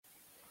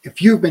If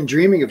you've been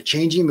dreaming of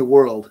changing the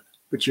world,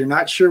 but you're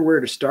not sure where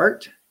to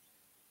start,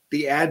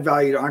 the Add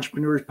Value to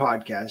Entrepreneurs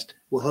podcast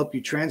will help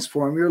you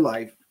transform your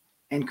life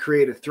and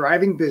create a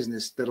thriving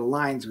business that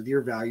aligns with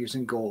your values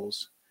and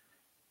goals.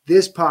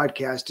 This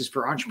podcast is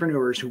for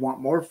entrepreneurs who want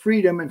more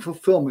freedom and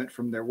fulfillment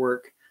from their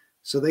work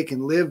so they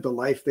can live the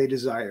life they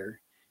desire.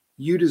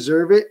 You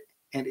deserve it,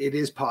 and it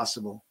is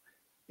possible.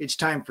 It's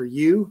time for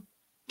you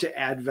to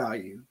add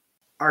value.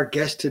 Our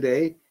guest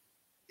today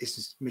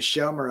is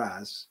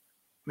Mras.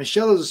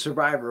 Michelle is a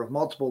survivor of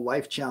multiple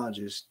life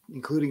challenges,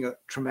 including a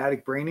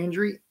traumatic brain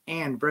injury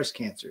and breast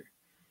cancer.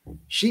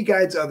 She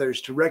guides others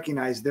to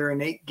recognize their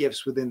innate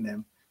gifts within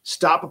them,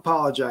 stop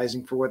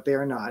apologizing for what they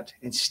are not,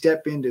 and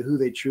step into who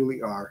they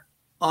truly are,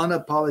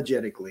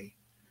 unapologetically.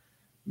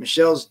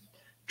 Michelle's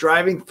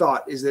driving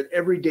thought is that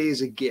every day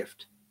is a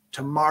gift.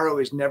 Tomorrow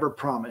is never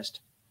promised.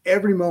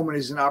 Every moment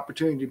is an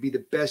opportunity to be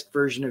the best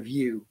version of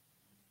you,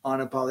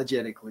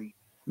 unapologetically.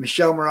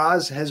 Michelle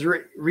Mras has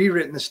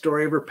rewritten the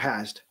story of her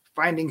past,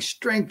 finding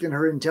strength in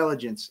her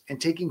intelligence and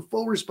taking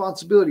full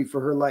responsibility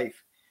for her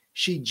life.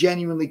 She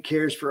genuinely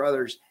cares for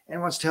others and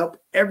wants to help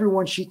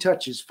everyone she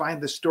touches find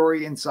the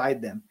story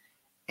inside them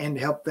and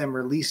help them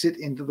release it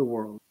into the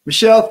world.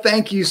 Michelle,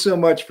 thank you so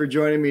much for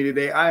joining me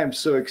today. I am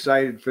so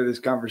excited for this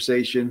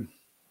conversation.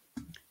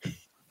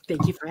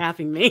 Thank you for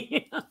having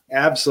me.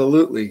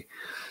 Absolutely.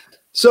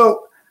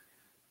 So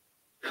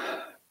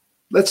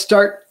let's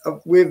start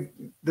with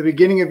the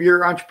beginning of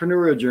your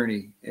entrepreneurial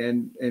journey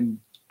and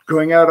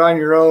going out on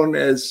your own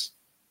as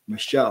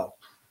Michelle.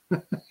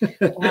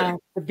 Wow.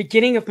 The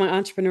beginning of my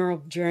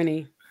entrepreneurial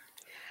journey.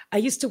 I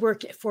used to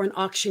work for an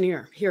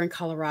auctioneer here in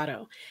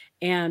Colorado.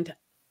 And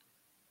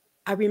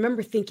I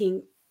remember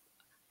thinking,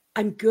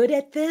 I'm good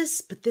at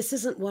this, but this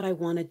isn't what I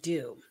want to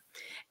do.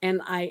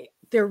 And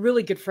they're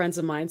really good friends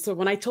of mine. So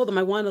when I told them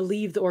I want to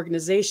leave the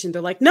organization,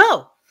 they're like,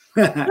 no,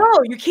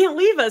 you can't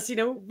leave us.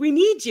 We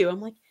need you.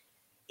 I'm like,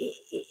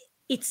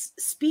 it's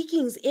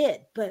speaking's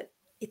it, but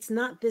it's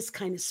not this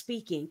kind of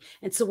speaking.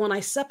 And so when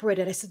I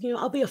separated, I said,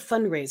 I'll be a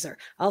fundraiser.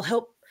 I'll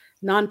help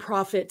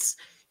nonprofits,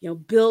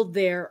 build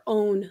their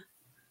own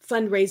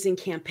fundraising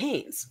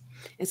campaigns.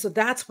 And so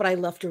that's what I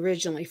left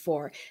originally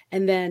for.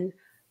 And then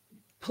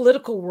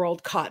political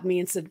world caught me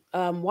and said,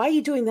 why are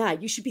you doing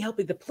that? You should be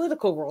helping the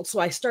political world.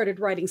 So I started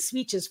writing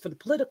speeches for the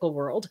political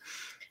world.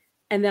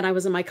 And then I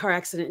was in my car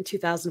accident in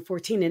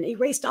 2014 and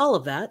erased all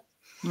of that.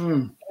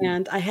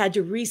 And I had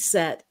to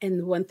reset. And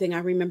the one thing I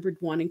remembered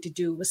wanting to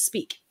do was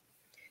speak.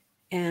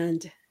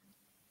 And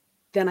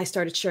then I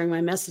started sharing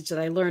my message that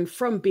I learned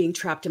from being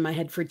trapped in my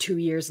head for 2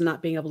 years and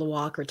not being able to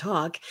walk or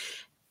talk.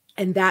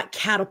 And that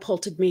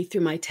catapulted me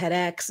through my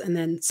TEDx and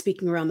then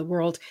speaking around the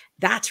world.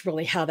 That's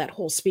really how that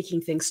whole speaking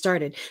thing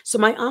started. So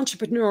my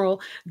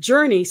entrepreneurial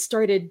journey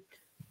started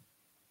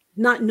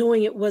not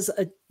knowing it was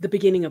the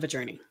beginning of a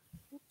journey.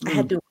 I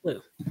had no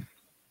clue.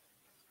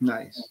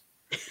 Nice.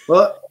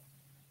 Well,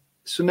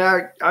 so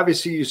now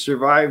obviously you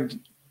survived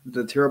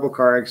the terrible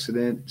car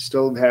accident,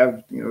 still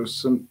have,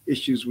 some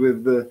issues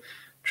with the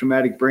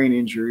traumatic brain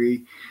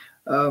injury.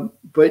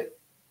 But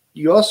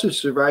you also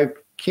survived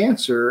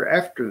cancer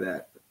after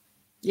that.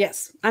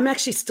 Yes, I'm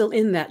actually still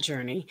in that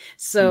journey.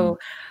 So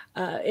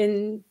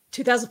in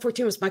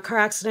 2014 was my car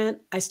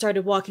accident. I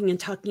started walking and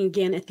talking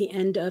again at the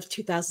end of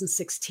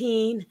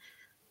 2016.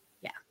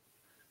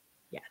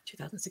 Yeah,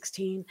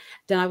 2016.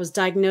 Then I was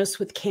diagnosed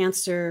with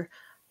cancer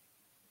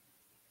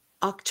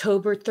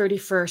October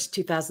 31st,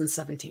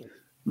 2017.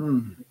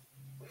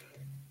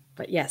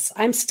 But yes,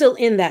 I'm still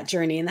in that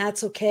journey, and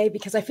that's okay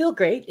because I feel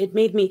great. It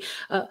made me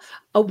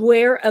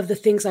aware of the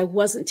things I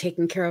wasn't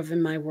taking care of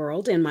in my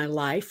world, in my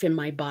life, in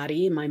my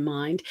body, in my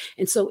mind.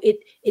 And so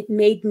it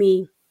made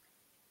me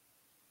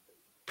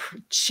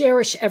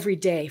cherish every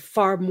day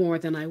far more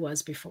than I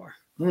was before.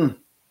 Yeah.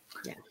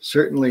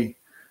 Certainly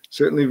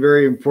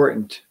very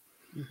important.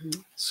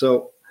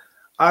 So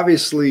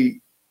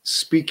obviously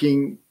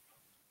speaking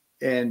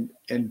and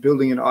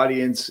building an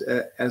audience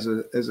as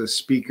a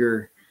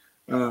speaker,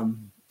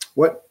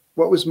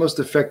 what was most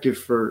effective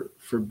for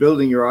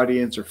building your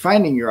audience or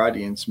finding your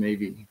audience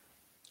maybe?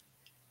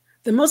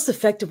 The most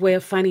effective way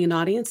of finding an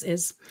audience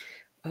is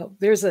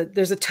there's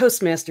a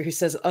Toastmaster who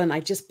says, and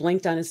I just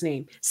blanked on his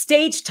name,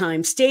 stage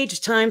time,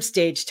 stage time,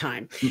 stage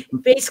time.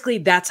 Basically,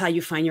 that's how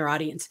you find your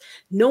audience.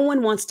 No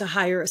one wants to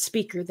hire a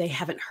speaker they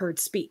haven't heard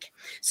speak.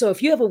 So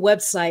if you have a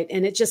website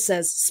and it just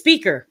says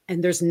speaker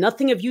and there's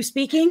nothing of you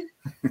speaking,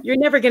 you're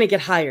never going to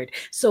get hired.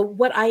 So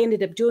what I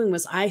ended up doing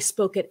was I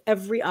spoke at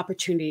every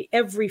opportunity,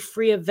 every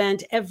free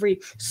event,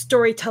 every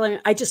storytelling.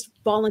 I just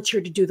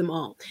volunteered to do them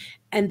all.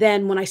 And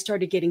then when I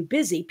started getting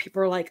busy, people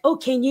were like, oh,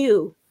 can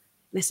you?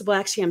 And I said, well,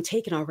 actually, I'm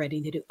taken already.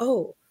 And they do,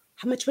 oh,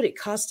 how much would it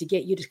cost to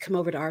get you to come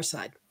over to our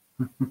side?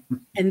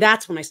 And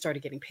that's when I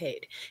started getting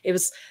paid.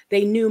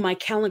 They knew my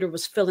calendar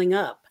was filling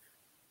up.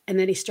 And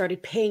then they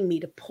started paying me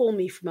to pull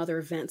me from other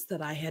events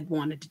that I had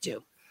wanted to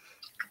do.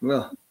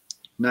 Well,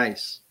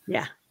 nice.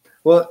 Yeah.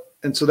 Well,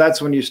 and so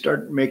that's when you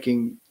start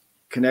making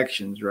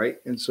connections, right?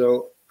 And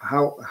so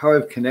how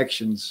have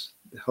connections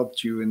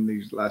helped you in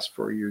these last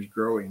 4 years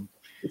growing?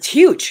 It's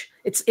huge.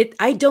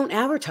 I don't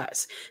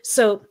advertise.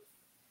 So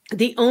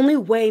the only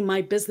way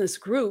my business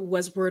grew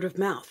was word of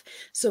mouth.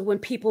 So when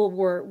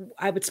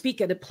I would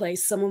speak at a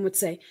place, someone would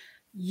say,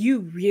 you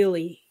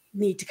really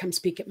need to come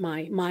speak at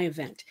my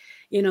event.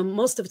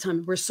 Most of the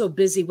time we're so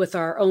busy with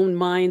our own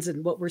minds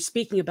and what we're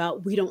speaking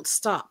about, we don't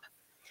stop.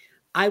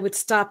 I would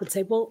stop and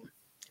say, well,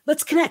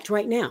 let's connect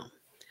right now.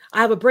 I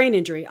have a brain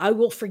injury. I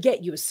will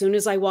forget you as soon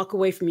as I walk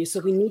away from you.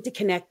 So we need to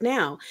connect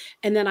now.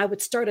 And then I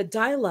would start a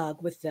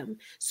dialogue with them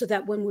so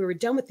that when we were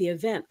done with the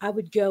event, I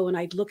would go and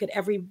I'd look at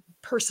every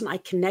person I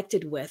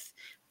connected with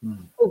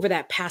over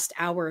that past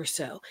hour or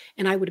so.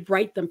 And I would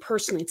write them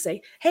personally and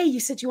say, hey, you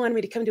said you wanted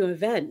me to come to an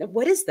event.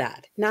 What is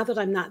that? Now that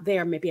I'm not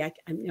there, maybe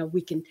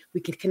we can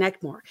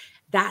connect more.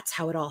 That's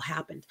how it all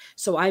happened.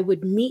 So I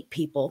would meet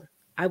people.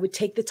 I would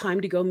take the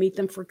time to go meet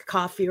them for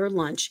coffee or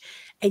lunch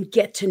and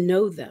get to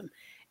know them.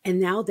 And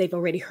now they've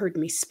already heard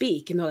me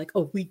speak and they're like,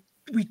 oh, we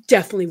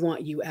definitely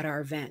want you at our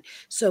event.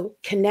 So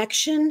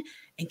connection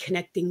and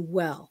connecting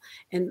well.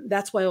 And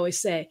that's why I always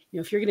say,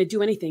 if you're going to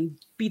do anything,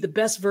 be the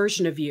best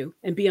version of you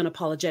and be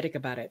unapologetic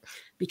about it.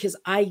 Because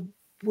I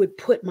would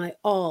put my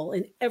all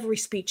in every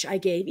speech I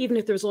gave, even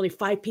if there was only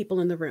 5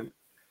 people in the room.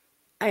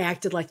 I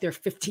acted like there are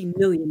 15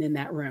 million in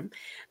that room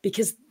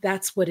because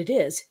that's what it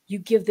is. You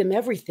give them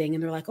everything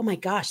and they're like, oh my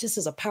gosh, this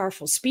is a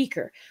powerful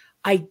speaker.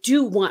 I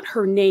do want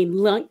her name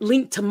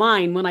linked to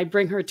mine when I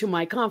bring her to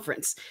my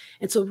conference.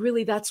 And so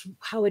really that's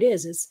how it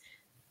is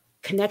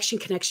connection,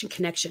 connection,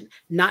 connection,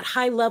 not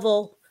high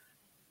level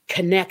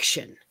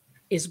connection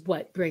is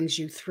what brings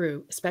you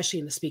through, especially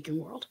in the speaking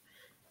world.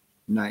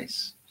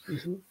 Nice.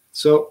 Mm-hmm.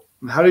 So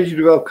how did you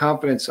develop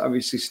confidence,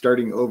 obviously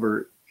starting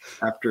over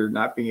after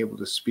not being able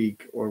to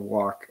speak or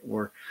walk,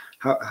 or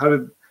how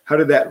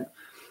did that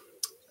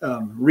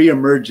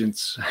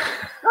reemergence?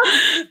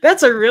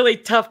 That's a really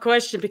tough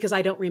question because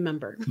I don't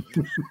remember.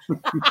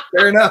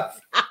 Fair enough.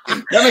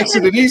 That makes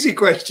it an easy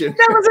question.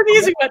 That was an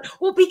easy one.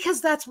 Well, because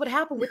that's what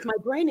happened with my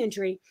brain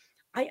injury.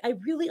 I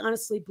really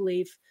honestly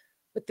believe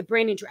with the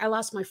brain injury, I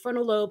lost my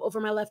frontal lobe over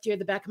my left ear,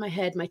 the back of my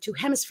head, my 2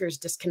 hemispheres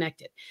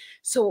disconnected.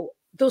 So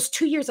those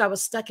 2 years I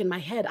was stuck in my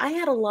head, I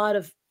had a lot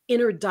of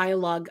inner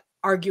dialogue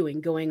arguing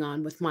going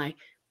on with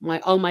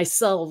all my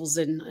selves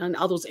and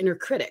all those inner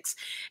critics.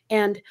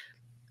 And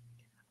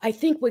I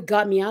think what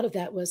got me out of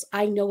that was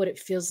I know what it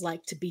feels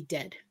like to be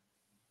dead.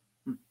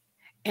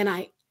 And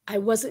I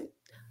wasn't,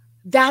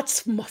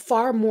 that's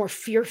far more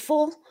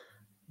fearful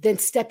than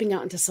stepping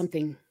out into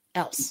something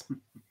else.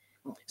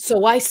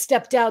 So I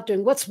stepped out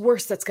doing what's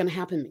worse that's going to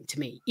happen to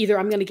me. Either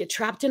I'm going to get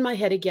trapped in my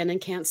head again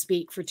and can't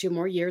speak for 2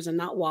 more years and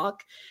not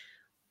walk,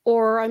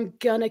 or I'm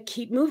going to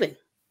keep moving.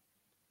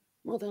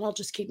 Well, then I'll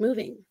just keep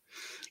moving.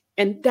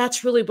 And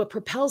that's really what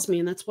propels me.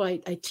 And that's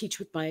why I teach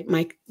with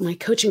my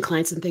coaching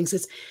clients and things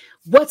is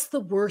what's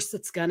the worst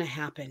that's going to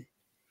happen?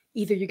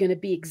 Either you're going to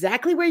be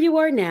exactly where you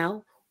are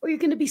now, or you're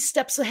going to be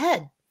steps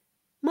ahead.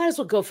 Might as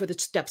well go for the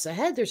steps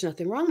ahead. There's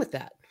nothing wrong with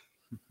that.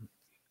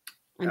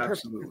 I'm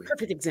Absolutely.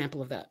 Perfect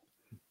example of that.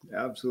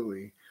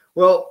 Absolutely.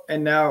 Well,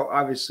 and now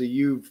obviously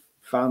you've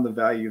found the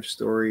value of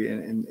story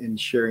and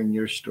sharing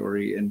your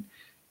story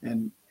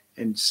and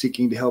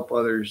seeking to help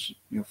others,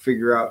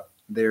 figure out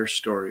their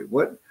story.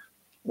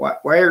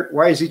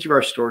 Why is each of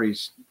our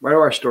stories? Why do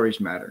our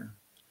stories matter?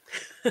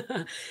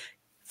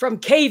 From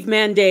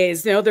caveman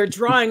days, they're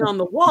drawing on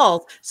the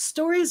walls.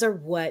 Stories are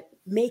what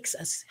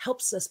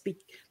helps us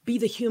be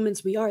the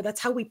humans we are.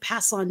 That's how we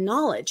pass on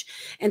knowledge.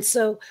 And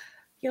so,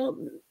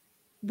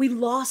 we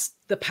lost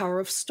the power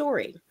of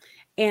story.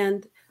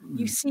 And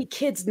you see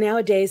kids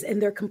nowadays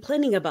and they're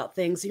complaining about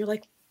things. And you're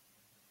like,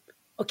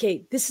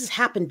 okay, this has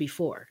happened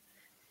before.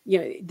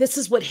 This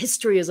is what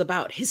history is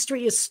about.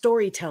 History is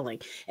storytelling,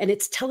 and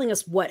it's telling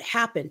us what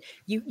happened.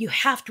 You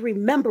have to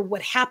remember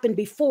what happened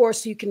before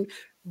so you can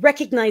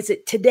recognize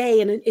it today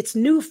in its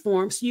new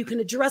form so you can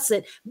address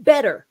it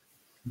better.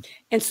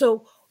 And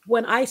so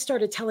when I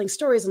started telling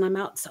stories and I'm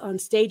out on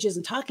stages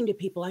and talking to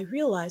people, I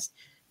realized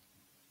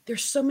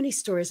there's so many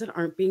stories that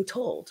aren't being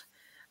told.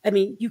 I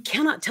mean, you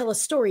cannot tell a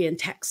story in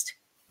text.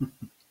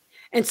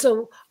 And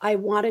so I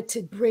wanted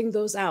to bring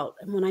those out.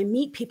 And when I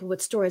meet people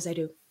with stories, I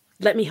do,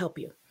 let me help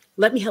you.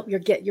 Let me help you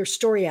get your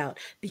story out,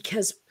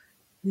 because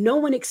no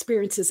one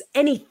experiences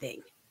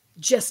anything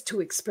just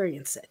to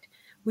experience it.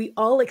 We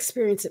all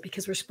experience it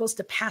because we're supposed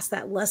to pass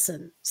that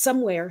lesson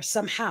somewhere,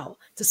 somehow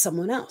to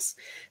someone else.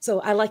 So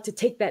I like to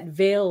take that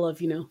veil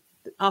of,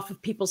 off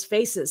of people's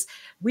faces.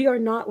 We are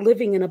not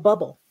living in a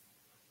bubble.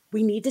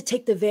 We need to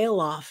take the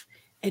veil off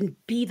and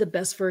be the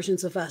best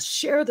versions of us.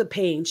 Share the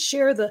pain,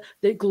 share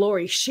the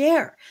glory,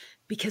 share,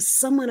 because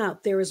someone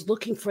out there is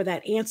looking for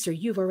that answer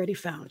you've already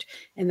found.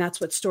 And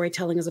that's what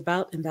storytelling is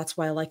about. And that's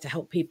why I like to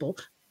help people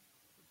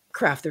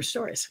craft their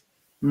stories.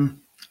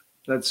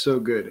 That's so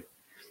good.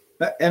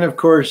 And of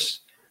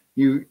course,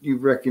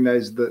 you've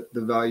recognized the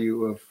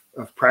value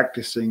of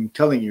practicing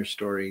telling your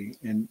story.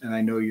 And I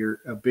know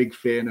you're a big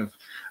fan of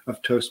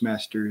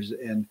Toastmasters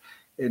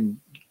and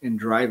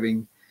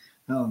driving.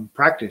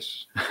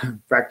 Practice.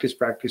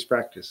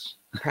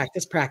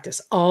 Practice,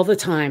 practice all the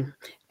time.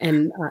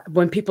 And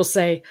when people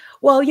say,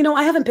 well,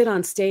 I haven't been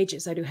on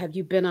stages. I do. Have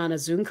you been on a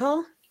Zoom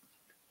call?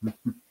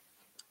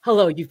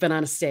 Hello, you've been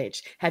on a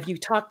stage. Have you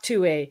talked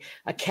to a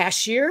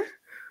cashier?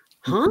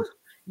 Huh?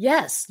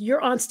 Yes,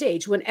 you're on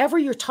stage. Whenever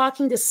you're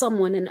talking to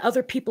someone and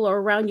other people are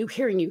around you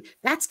hearing you,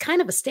 that's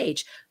kind of a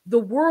stage. The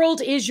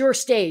world is your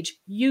stage.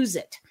 Use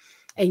it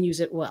and use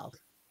it well.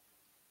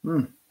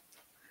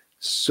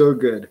 So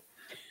good.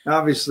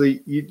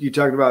 Obviously, you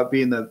talked about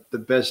being the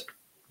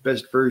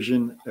best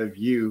version of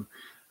you.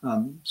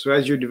 So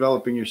as you're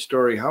developing your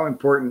story, how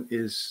important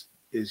is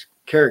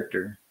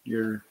character,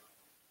 your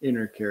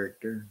inner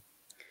character?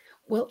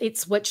 Well,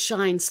 it's what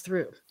shines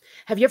through.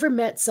 Have you ever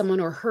met someone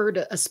or heard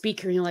a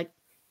speaker and you're like,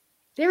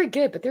 they're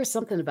good, but there's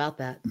something about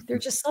that.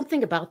 There's just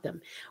something about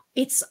them.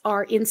 It's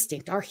our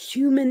instinct. Our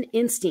human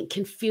instinct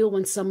can feel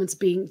when someone's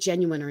being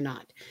genuine or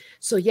not.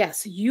 So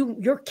yes,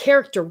 your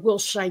character will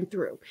shine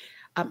through.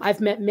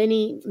 I've met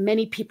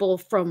many people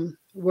from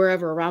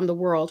wherever around the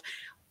world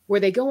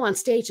where they go on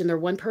stage and they're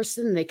one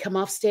person and they come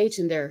off stage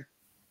and they're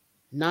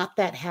not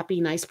that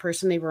happy, nice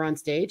person they were on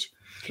stage.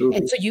 Ooh.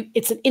 And so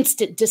it's an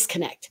instant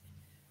disconnect.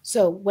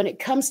 So when it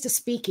comes to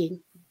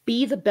speaking,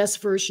 be the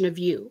best version of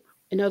you.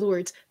 In other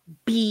words,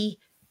 be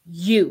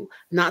you,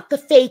 not the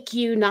fake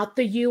you, not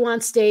the you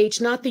on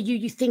stage, not the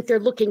you think they're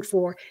looking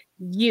for.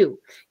 You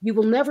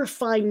will never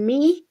find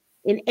me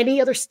in any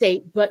other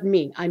state but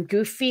me. I'm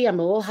goofy. I'm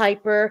a little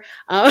hyper.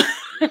 I'm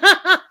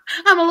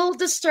a little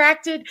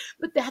distracted,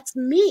 but that's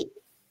me.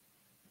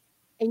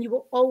 And you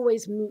will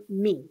always meet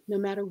me, no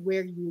matter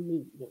where you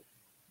meet me.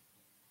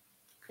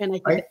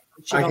 And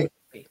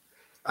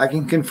I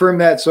can confirm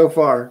that so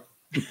far.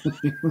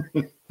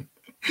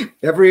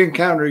 Every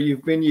encounter,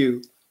 you've been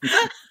you.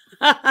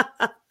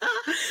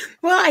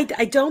 Well,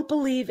 I don't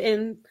believe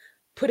in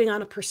putting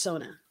on a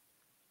persona.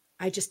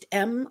 I just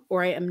am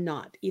or I am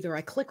not. Either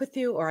I click with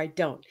you or I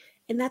don't.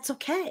 And that's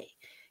okay.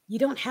 You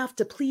don't have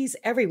to please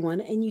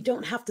everyone and you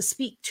don't have to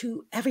speak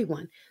to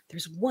everyone.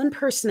 There's one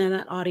person in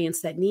that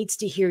audience that needs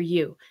to hear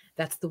you.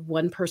 That's the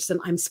one person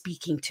I'm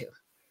speaking to.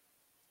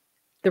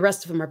 The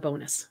rest of them are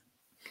bonus.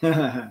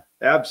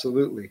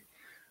 Absolutely.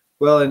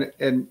 Well,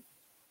 and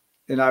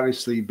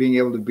obviously being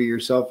able to be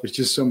yourself is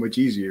just so much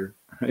easier.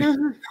 Right?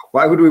 Mm-hmm.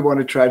 Why would we want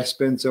to try to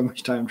spend so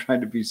much time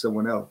trying to be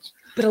someone else?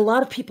 But a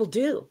lot of people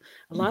do.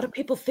 A lot of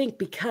people think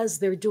because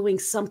they're doing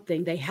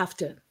something, they have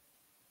to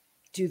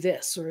do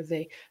this, or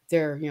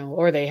they're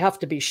or they have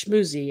to be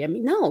schmoozy. I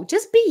mean, no,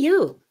 just be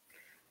you.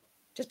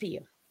 Just be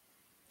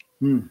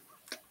you.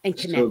 And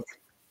connect.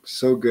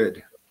 So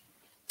good.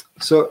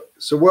 So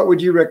what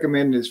would you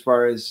recommend as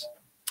far as,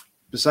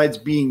 besides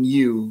being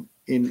you,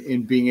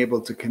 in being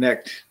able to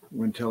connect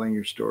when telling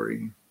your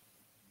story?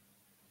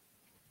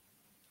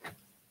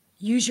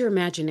 Use your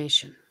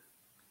imagination.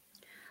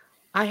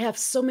 I have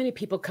so many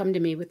people come to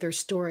me with their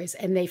stories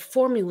and they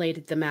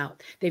formulated them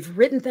out. They've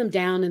written them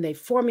down and they've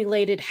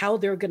formulated how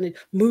they're going to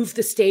move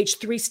the stage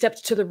 3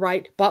 steps to the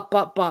right, bop,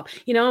 bop, bop.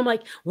 I'm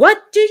like, what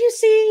do you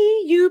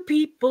see, you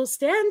people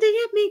standing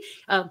at me?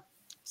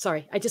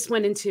 Sorry, I just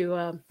went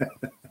into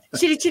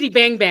chitty, chitty,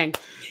 bang, bang.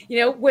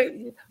 Turning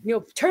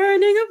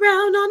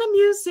around on a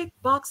music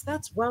box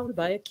that's wound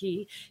by a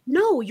key.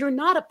 No, you're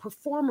not a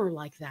performer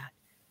like that.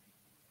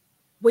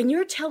 When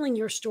you're telling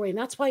your story, and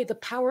that's why the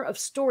power of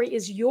story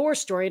is your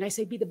story, and I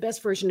say be the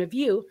best version of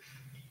you,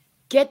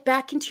 get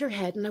back into your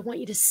head, and I want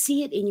you to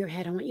see it in your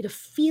head. I want you to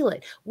feel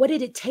it. What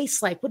did it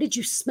taste like? What did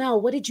you smell?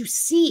 What did you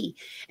see?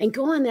 And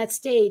go on that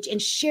stage and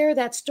share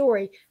that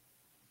story,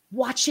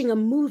 watching a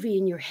movie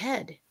in your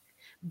head.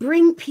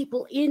 Bring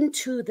people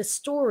into the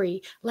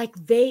story like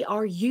they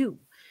are you.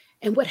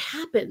 And what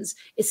happens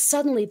is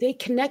suddenly they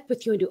connect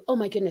with you and do, oh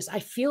my goodness, I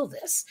feel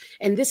this.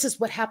 And this is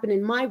what happened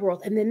in my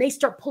world. And then they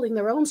start pulling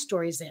their own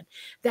stories in.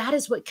 That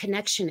is what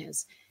connection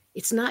is.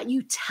 It's not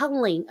you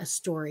telling a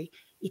story.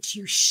 It's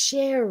you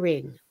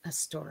sharing a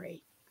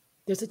story.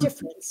 There's a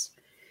difference.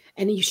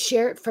 And you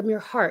share it from your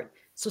heart.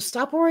 So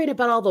stop worrying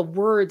about all the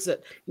words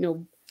that,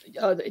 you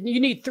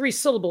need 3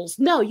 syllables.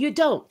 No, you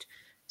don't.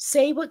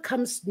 Say what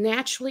comes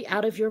naturally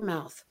out of your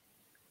mouth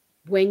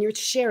when you're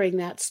sharing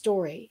that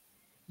story.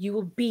 You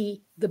will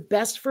be the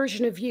best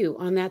version of you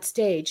on that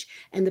stage.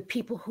 And the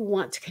people who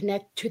want to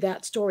connect to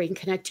that story and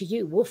connect to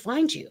you will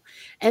find you.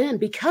 And then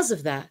because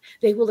of that,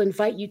 they will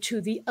invite you to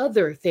the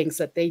other things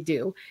that they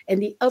do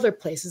and the other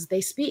places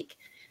they speak.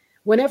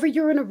 Whenever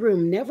you're in a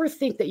room, never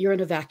think that you're in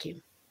a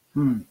vacuum.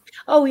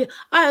 Oh, yeah,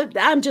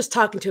 I'm just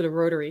talking to the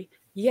Rotary.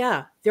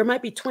 Yeah, there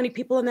might be 20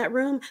 people in that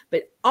room,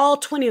 but all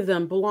 20 of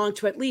them belong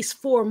to at least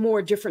 4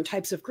 more different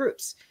types of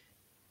groups.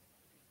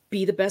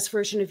 Be the best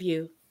version of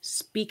you.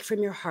 Speak from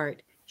your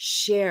heart.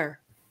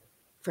 Share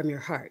from your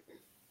heart.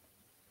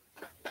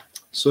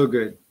 So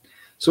good.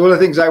 So one of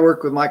the things I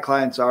work with my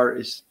clients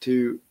is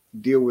to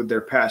deal with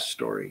their past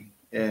story.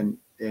 And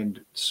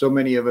so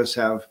many of us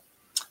have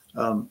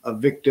a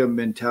victim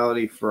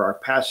mentality for our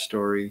past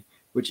story,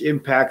 which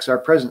impacts our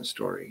present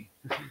story.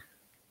 Mm-hmm.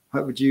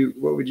 What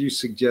would you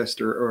suggest,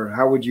 or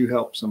how would you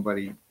help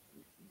somebody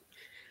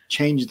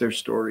change their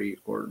story?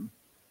 Or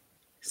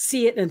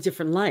see it in a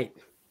different light.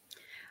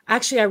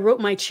 Actually, I wrote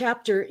my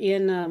chapter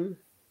in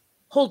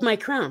Hold My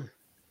Crown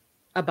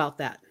about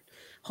that.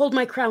 Hold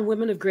My Crown,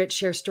 Women of Grit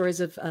Share Stories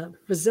of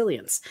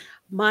Resilience.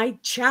 My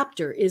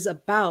chapter is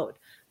about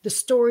the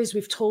stories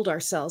we've told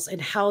ourselves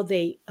and how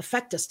they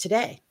affect us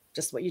today,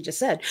 just what you just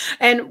said.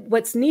 And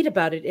what's neat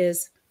about it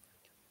is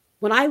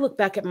when I look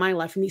back at my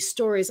life and these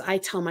stories I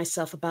tell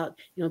myself about,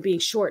 being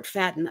short,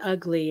 fat, and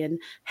ugly and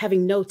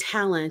having no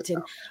talent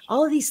and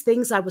all of these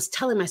things I was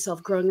telling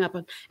myself growing up.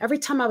 And every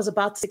time I was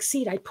about to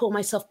succeed, I'd pull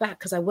myself back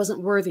because I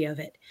wasn't worthy of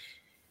it.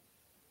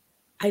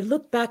 I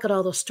looked back at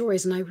all those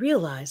stories and I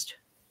realized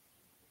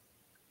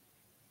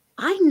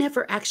I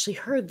never actually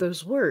heard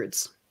those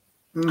words.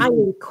 I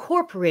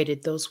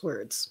incorporated those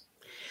words.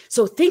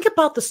 So think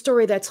about the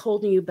story that's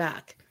holding you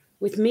back.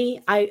 With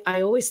me, I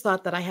always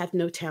thought that I had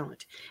no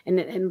talent.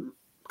 And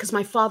because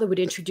my father would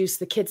introduce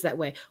the kids that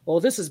way. Well,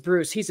 this is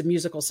Bruce. He's a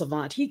musical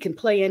savant. He can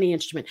play any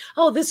instrument.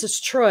 Oh, this is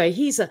Troy.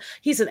 He's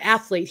an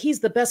athlete. He's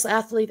the best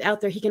athlete out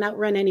there. He can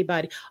outrun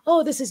anybody.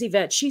 Oh, this is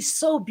Yvette. She's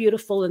so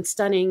beautiful and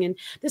stunning. And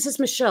this is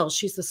Michelle.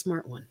 She's the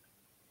smart one.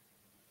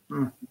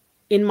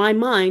 In my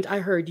mind, I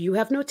heard, you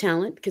have no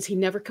talent, because he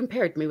never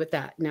compared me with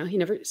that. Now, he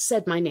never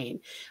said my name.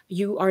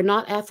 You are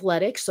not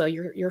athletic, so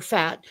you're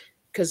fat,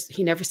 because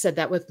he never said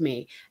that with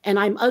me. And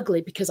I'm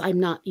ugly because I'm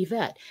not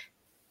Yvette.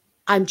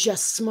 I'm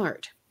just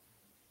smart.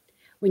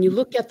 When you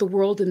look at the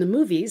world in the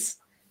movies,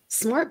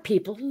 smart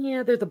people,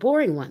 they're the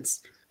boring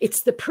ones.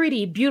 It's the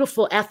pretty,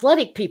 beautiful,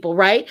 athletic people,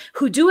 right,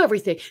 who do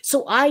everything.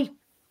 So I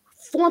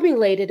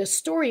formulated a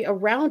story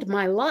around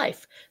my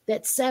life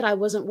that said I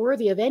wasn't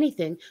worthy of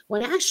anything,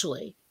 when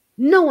actually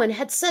no one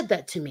had said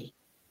that to me.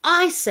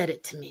 I said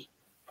it to me.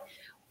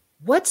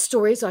 What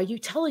stories are you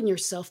telling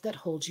yourself that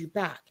hold you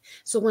back?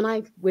 So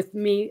with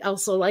me,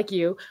 also like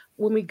you,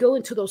 when we go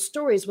into those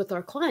stories with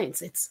our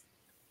clients, it's,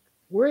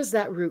 where is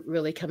that root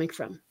really coming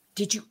from?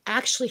 Did you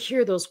actually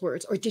hear those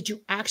words? Or did you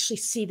actually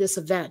see this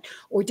event?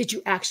 Or did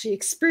you actually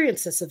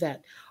experience this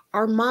event?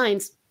 Our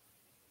minds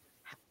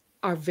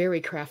are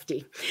very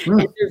crafty and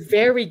they're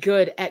very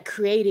good at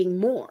creating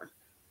more.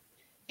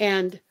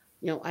 And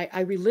I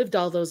relived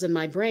all those in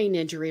my brain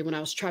injury when I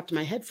was trapped in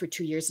my head for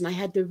 2 years, and I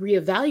had to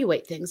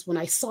reevaluate things when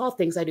I saw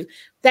things I do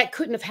that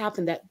couldn't have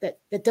happened.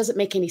 That doesn't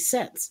make any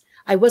sense.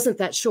 I wasn't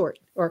that short,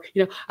 or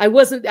I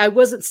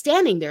wasn't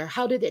standing there.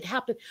 How did it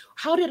happen?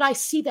 How did I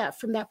see that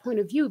from that point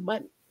of view?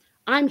 But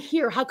I'm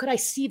here. How could I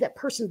see that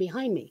person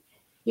behind me?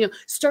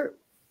 Start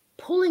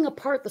pulling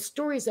apart the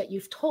stories that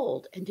you've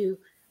told and do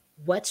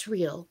what's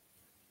real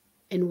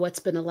and what's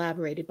been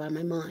elaborated by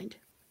my mind.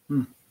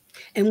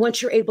 And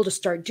once you're able to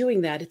start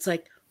doing that, it's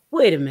like,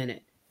 wait a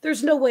minute,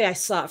 there's no way I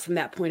saw it from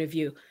that point of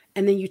view.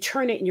 And then you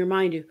turn it in your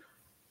mind to,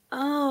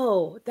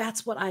 oh,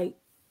 that's what I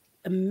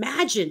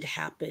imagined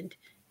happened.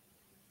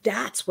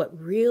 That's what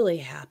really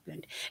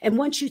happened. And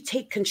once you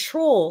take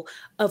control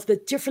of the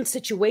different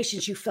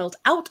situations you felt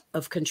out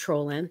of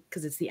control in,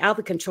 because it's the out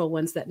of control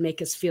ones that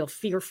make us feel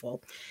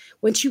fearful.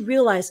 Once you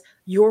realize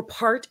your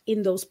part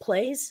in those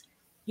plays,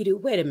 you do,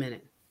 wait a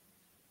minute.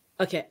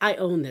 Okay, I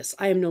own this.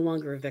 I am no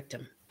longer a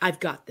victim. I've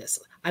got this.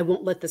 I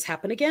won't let this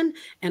happen again.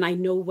 And I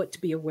know what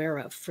to be aware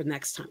of for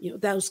next time.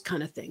 Those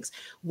kind of things.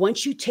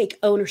 Once you take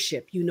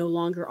ownership, you no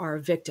longer are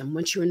a victim.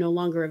 Once you're no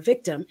longer a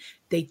victim,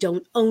 they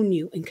don't own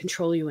you and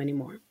control you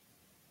anymore.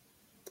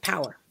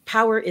 Power.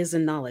 Power is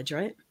in knowledge,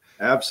 right?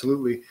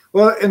 Absolutely.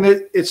 Well, and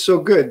it's so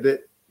good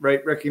that,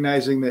 right,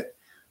 recognizing that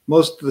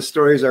most of the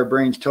stories our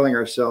brain's telling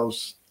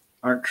ourselves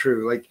aren't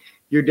true. Like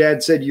your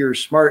dad said you're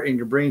smart and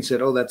your brain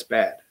said, oh, that's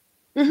bad.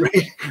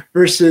 Right?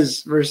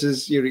 Versus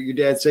your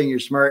dad saying you're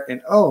smart and,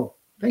 oh,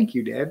 thank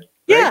you, Dad.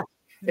 Yeah.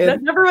 Right?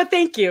 And, never a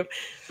thank you.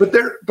 But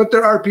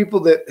there are people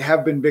that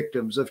have been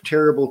victims of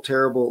terrible,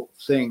 terrible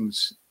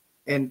things,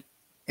 and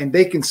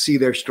they can see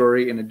their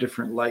story in a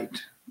different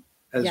light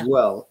as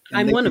well.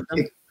 And I'm one of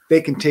them.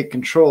 They can take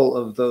control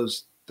of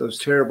those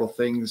terrible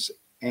things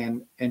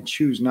and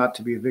choose not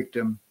to be a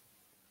victim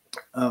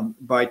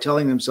by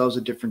telling themselves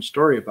a different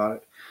story about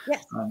it.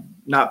 Yes.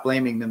 Not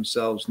blaming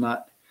themselves,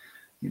 not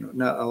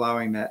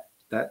allowing that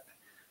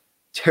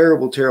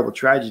terrible, terrible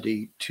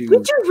tragedy to.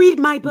 Did you read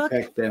my book?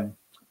 Affect them.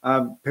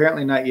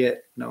 Apparently not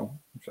yet. No,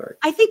 I'm sorry.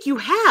 I think you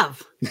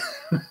have.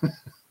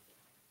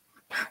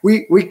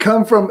 We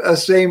come from a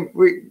same.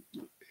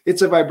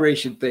 It's a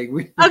vibration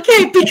thing.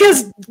 Okay,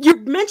 because you're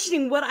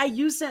mentioning what I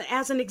used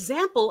as an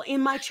example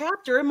in my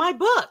chapter in my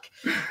book.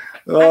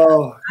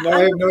 Oh,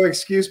 I have no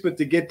excuse but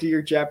to get to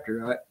your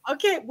chapter.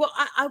 Okay, well,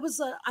 I was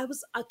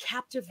a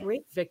captive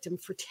rape victim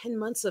for 10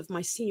 months of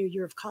my senior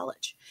year of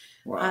college.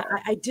 Wow.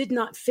 I did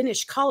not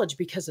finish college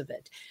because of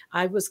it.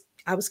 I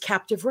was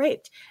captive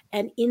raped,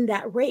 and in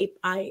that rape,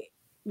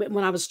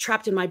 when I was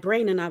trapped in my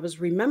brain and I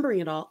was remembering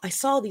it all, I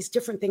saw these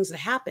different things that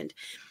happened.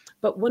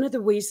 But one of the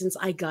reasons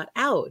I got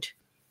out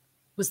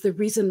was the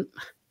reason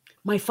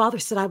my father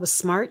said I was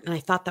smart, and I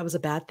thought that was a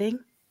bad thing.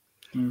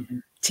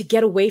 To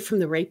get away from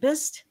the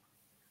rapist,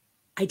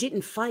 I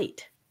didn't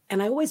fight.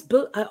 And I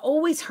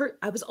always hurt.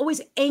 I was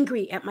always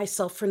angry at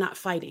myself for not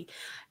fighting.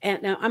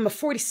 And now I'm a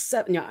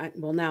 47. Now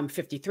I'm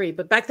 53.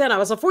 But back then I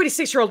was a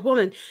 46-year-old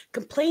woman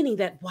complaining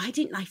that why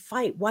didn't I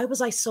fight? Why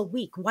was I so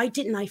weak? Why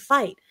didn't I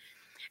fight?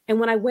 And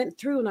when I went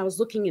through and I was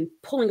looking and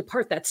pulling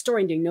apart that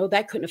story and you know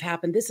that couldn't have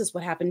happened. This is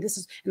what happened.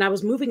 And I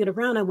was moving it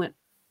around. I went,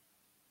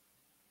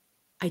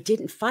 I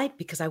didn't fight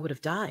because I would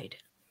have died.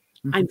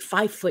 Mm-hmm. I'm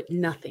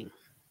 5'0".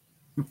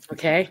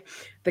 Okay.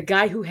 The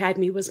guy who had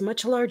me was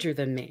much larger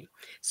than me.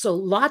 So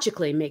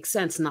logically it makes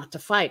sense not to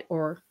fight,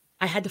 or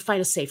I had to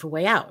find a safer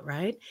way out.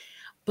 Right.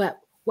 But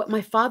what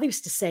my father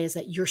used to say is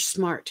that you're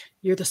smart.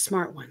 You're the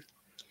smart one.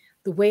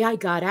 The way I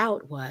got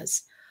out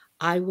was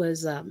I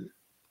was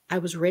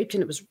raped,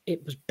 and it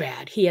was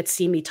bad. He had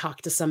seen me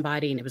talk to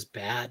somebody and it was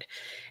bad.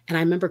 And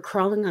I remember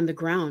crawling on the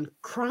ground,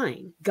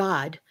 crying,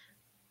 God,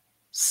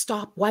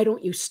 stop. Why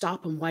don't you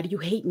stop him? Why do you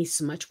hate me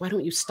so much? Why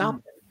don't you stop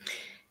him?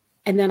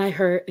 And then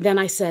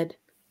I said,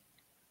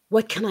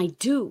 what can I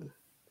do?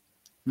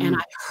 And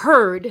I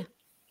heard,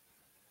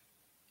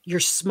 you're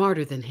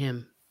smarter than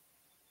him.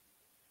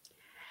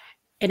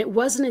 And it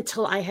wasn't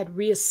until I had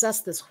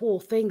reassessed this whole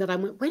thing that I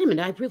went, wait a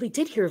minute, I really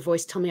did hear a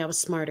voice tell me I was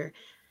smarter.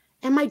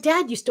 And my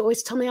dad used to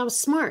always tell me I was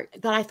smart,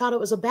 that I thought it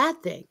was a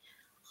bad thing.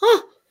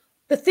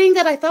 The thing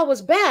that I thought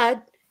was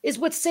bad is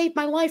what saved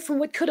my life from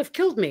what could have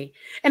killed me.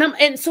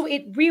 And so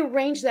it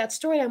rearranged that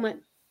story. I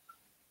went,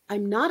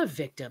 I'm not a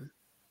victim.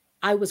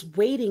 I was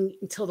waiting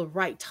until the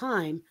right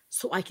time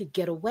so I could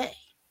get away.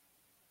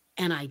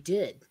 And I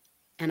did.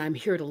 And I'm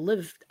here to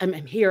live.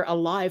 I'm here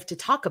alive to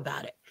talk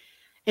about it.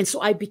 And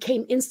so I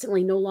became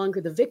instantly no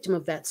longer the victim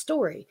of that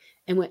story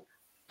and went,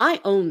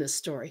 I own this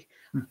story.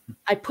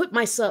 I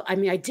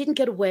didn't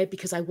get away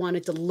because I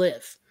wanted to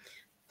live.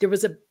 There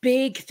was a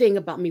big thing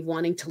about me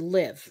wanting to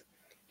live.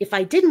 If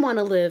I didn't want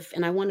to live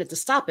and I wanted to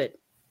stop it,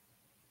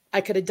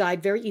 I could have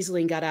died very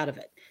easily and got out of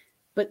it.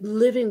 But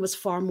living was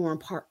far more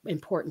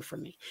important for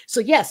me. So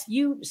yes,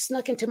 you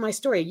snuck into my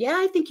story. Yeah,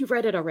 I think you've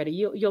read it already.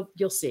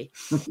 You'll see.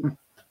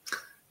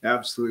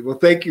 Absolutely. Well,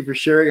 thank you for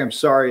sharing. I'm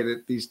sorry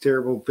that these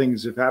terrible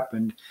things have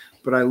happened,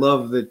 but I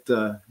love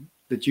that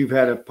you've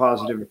had a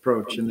positive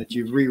approach and that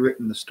you've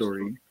rewritten the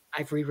story.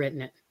 I've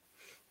rewritten it.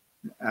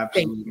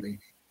 Absolutely.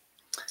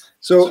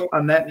 So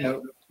on that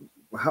note,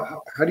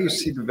 how do you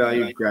see the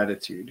value of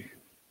gratitude?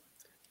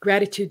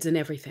 Gratitude's in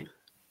everything.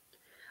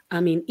 I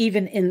mean,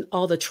 even in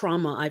all the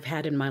trauma I've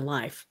had in my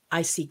life,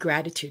 I see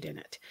gratitude in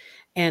it.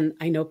 And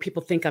I know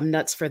people think I'm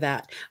nuts for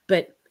that,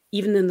 but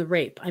even in the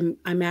rape,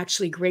 I'm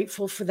actually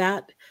grateful for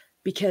that,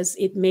 because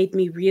it made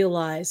me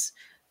realize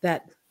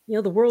that,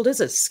 the world is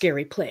a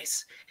scary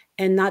place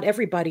and not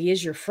everybody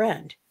is your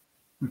friend,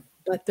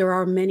 but there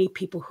are many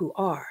people who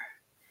are,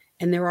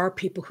 and there are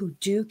people who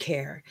do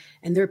care,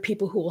 and there are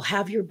people who will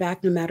have your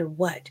back no matter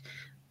what.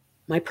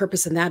 My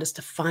purpose in that is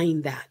to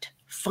find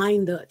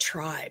the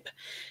tribe.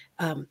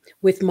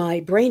 With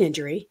my brain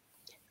injury,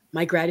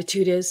 my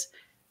gratitude is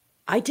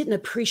I didn't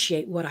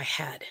appreciate what I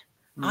had.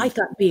 I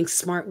thought being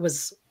smart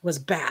was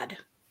bad.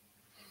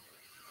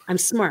 I'm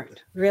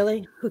smart.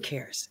 Really? Who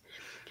cares?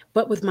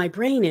 But with my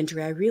brain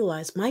injury, I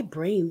realized my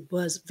brain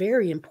was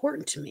very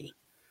important to me.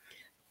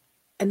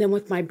 And then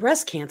with my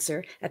breast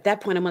cancer, at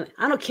that point,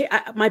 I don't care.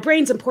 My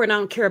brain's important. I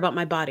don't care about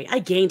my body. I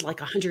gained like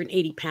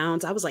 180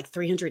 pounds. I was like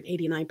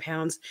 389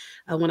 pounds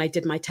when I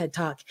did my TED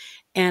Talk.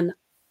 And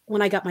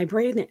when I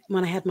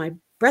had my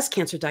breast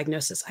cancer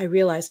diagnosis, I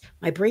realized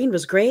my brain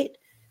was great,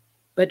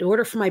 but in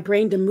order for my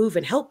brain to move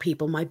and help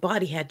people, my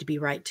body had to be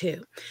right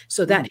too.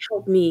 So that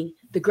helped me.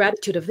 The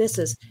gratitude of this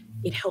is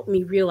it helped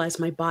me realize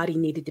my body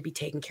needed to be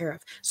taken care of.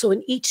 So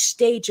in each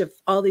stage of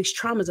all these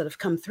traumas that have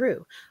come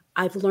through,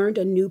 I've learned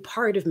a new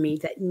part of me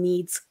that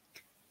needs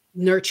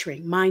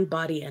nurturing, mind,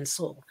 body, and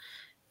soul.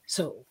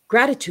 So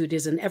gratitude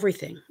is in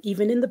everything,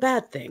 even in the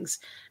bad things,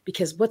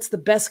 because what's the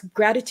best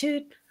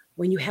gratitude?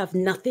 When you have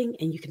nothing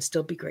and you can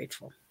still be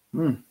grateful.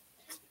 Of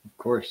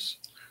course.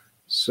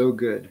 So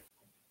good.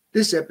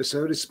 This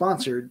episode is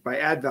sponsored by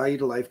Add Value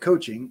to Life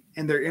Coaching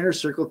and their Inner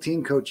Circle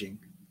Team Coaching.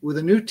 With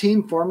a new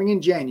team forming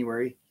in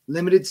January,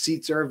 limited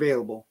seats are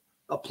available.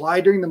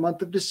 Apply during the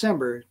month of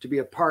December to be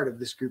a part of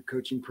this group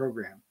coaching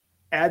program.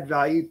 Add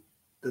Value,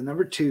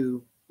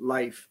 2,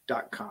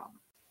 life.com.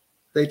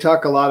 They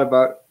talk a lot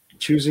about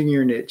choosing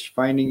your niche,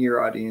 finding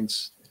your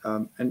audience.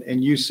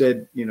 And you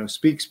said,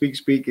 speak,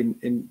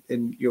 and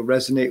you'll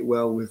resonate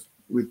well with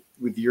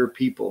your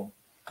people.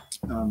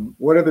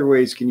 What other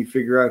ways can you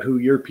figure out who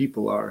your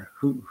people are?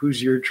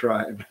 Who's your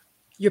tribe?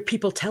 Your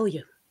people tell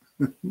you.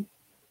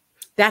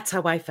 That's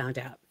how I found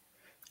out.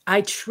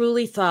 I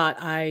truly thought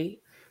I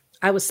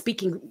was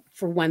speaking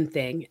for one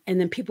thing, and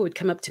then people would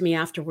come up to me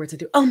afterwards and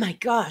do, oh my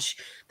gosh,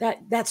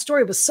 that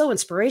story was so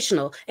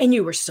inspirational, and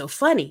you were so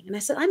funny. And I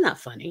said, I'm not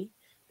funny.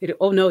 They do,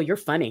 oh no, you're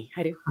funny.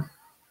 I do.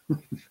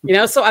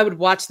 So I would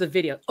watch the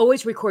video.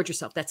 Always record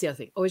yourself. That's the other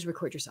thing. Always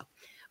record yourself.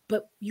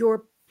 But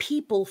your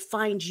people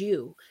find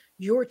you.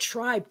 Your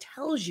tribe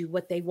tells you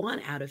what they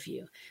want out of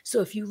you. So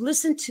if you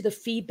listen to the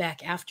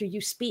feedback after you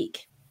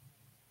speak,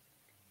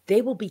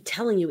 they will be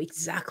telling you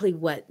exactly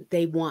what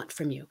they want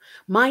from you.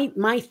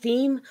 My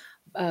theme,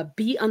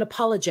 be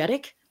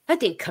unapologetic, that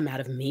didn't come out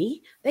of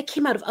me. That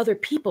came out of other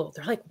people.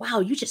 They're like, wow,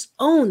 you just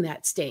own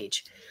that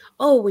stage.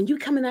 Oh, when you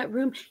come in that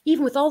room,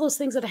 even with all those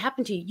things that have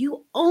happened to you,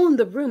 you own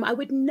the room. I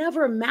would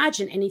never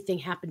imagine anything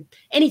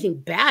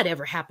bad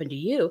ever happened to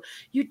you.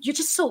 You're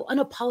just so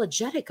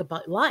unapologetic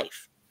about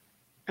life.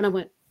 And I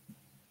went,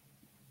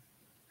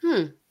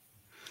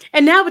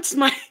 And now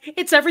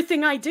it's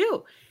everything I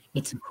do.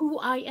 It's who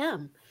I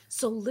am.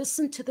 So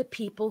listen to the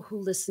people who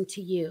listen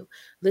to you.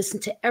 Listen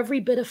to every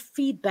bit of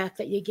feedback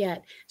that you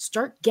get.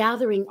 Start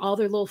gathering all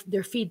their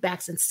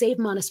feedbacks and save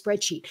them on a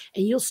spreadsheet.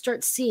 And you'll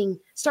start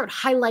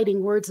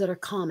highlighting words that are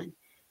common.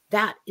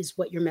 That is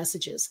what your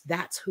message is.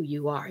 That's who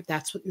you are.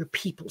 That's what your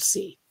people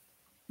see.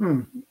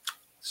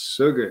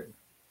 So good.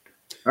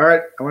 All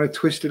right. I want to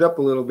twist it up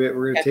a little bit.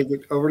 We're going to take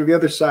it over to the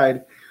other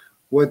side.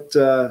 What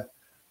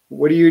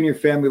do you and your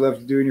family love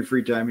to do in your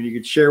free time? And you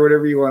can share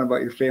whatever you want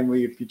about your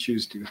family if you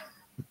choose to.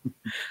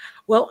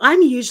 Well,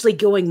 I'm usually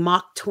going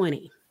Mach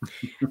 20.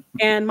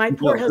 And my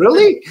poor husband.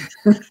 Really?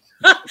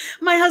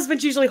 My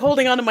husband's usually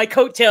holding onto my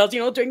coattails,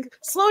 doing,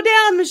 slow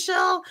down,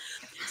 Michelle.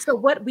 So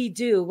what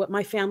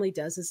my family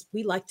does is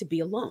we like to be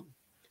alone.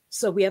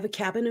 So we have a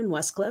cabin in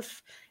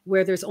Westcliff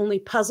where there's only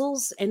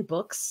puzzles and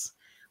books.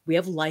 We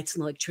have lights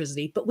and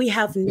electricity, but we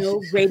have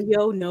no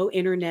radio, no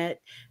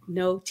internet,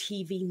 no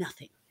TV,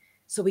 nothing.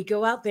 So we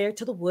go out there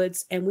to the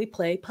woods and we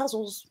play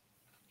puzzles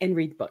and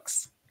read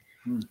books.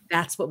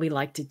 That's what we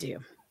like to do.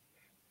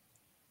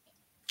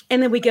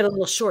 And then we get a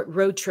little short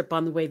road trip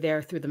on the way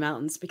there through the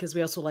mountains because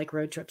we also like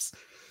road trips.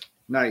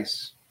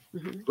 Nice.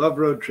 Love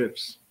road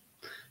trips.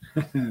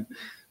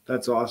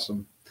 That's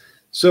awesome.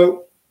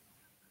 So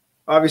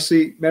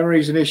obviously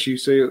memory is an issue.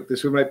 So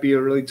this one might be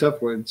a really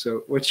tough one.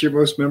 So what's your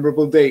most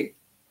memorable date?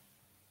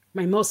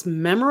 My most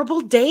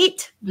memorable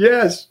date?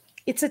 Yes.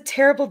 It's a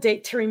terrible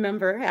date to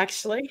remember,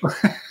 actually.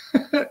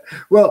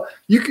 Well,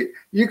 you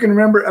can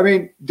remember. I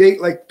mean,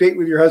 date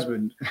with your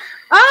husband.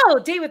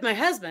 Oh, date with my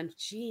husband.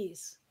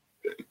 Jeez.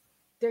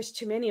 There's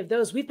too many of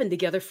those. We've been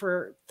together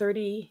for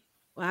 48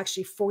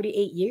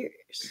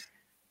 years.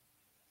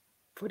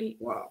 40.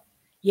 Wow.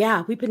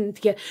 Yeah, we've been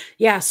together.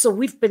 Yeah, so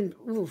we've been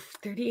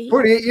 38.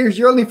 48 years.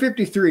 You're only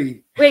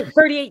 53. Wait,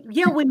 38.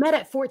 Yeah, we met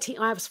at 14.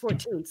 I was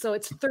 14. So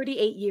it's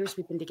 38 years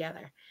we've been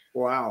together.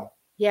 Wow.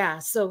 Yeah,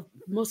 so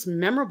most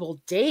memorable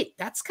date.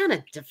 That's kind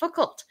of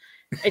difficult.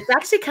 It's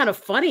actually kind of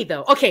funny,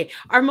 though. Okay,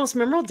 our most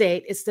memorable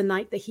date is the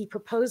night that he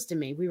proposed to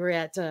me. We were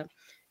at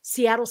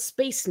Seattle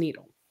Space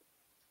Needle.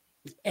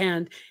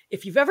 And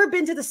if you've ever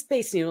been to the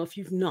Space Needle, if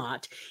you've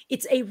not,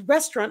 it's a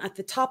restaurant at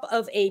the top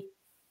of a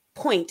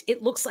point.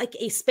 It looks like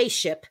a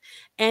spaceship,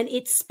 and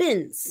it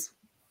spins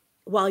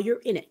while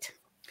you're in it.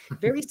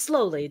 Very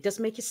slowly. It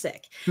doesn't make you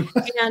sick.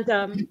 And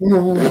yeah,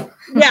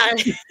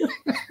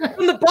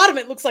 from the bottom,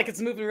 it looks like it's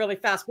moving really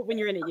fast, but when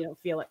you're in it, you don't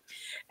feel it.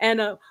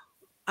 And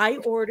I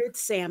ordered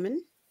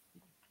salmon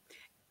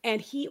and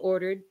he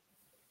ordered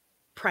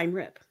prime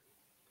rib.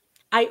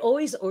 I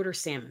always order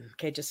salmon.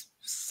 Okay, just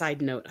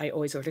side note, I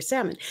always order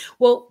salmon.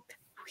 Well,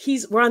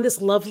 we're on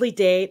this lovely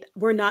date.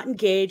 We're not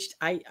engaged.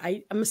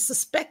 I'm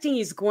suspecting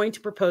he's going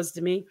to propose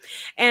to me.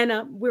 And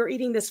we're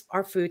eating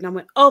our food. And I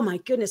went, oh my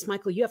goodness,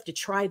 Michael, you have to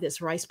try this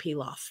rice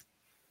pilaf.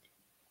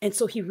 And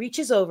so he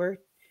reaches over,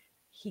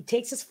 he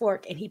takes his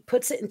fork and he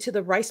puts it into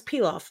the rice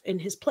pilaf in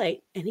his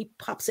plate and he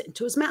pops it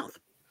into his mouth.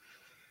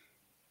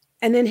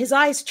 And then his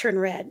eyes turn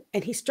red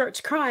and he starts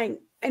crying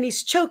and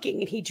he's choking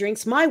and he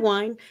drinks my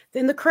wine,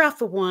 then the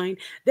carafe of wine.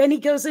 Then he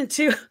goes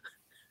into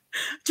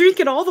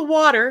drinking all the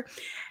water.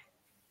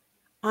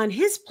 On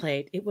his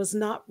plate, it was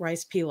not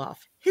rice pilaf.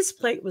 His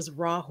plate was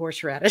raw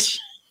horseradish.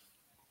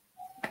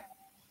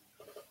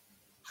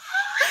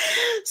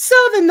 So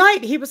the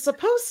night he was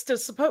supposed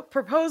to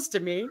propose to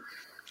me,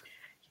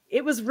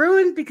 it was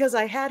ruined because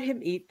I had him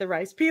eat the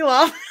rice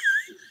pilaf.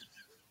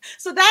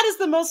 So that is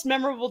the most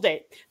memorable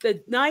date.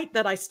 The night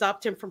that I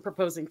stopped him from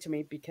proposing to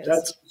me because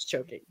he was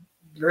choking.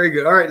 Very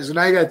good. All right. So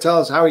now you got to tell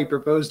us how he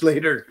proposed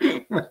later.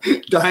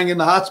 Dying in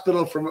the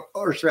hospital from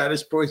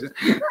horseradish poison.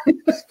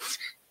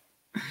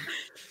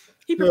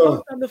 He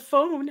proposed on the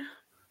phone.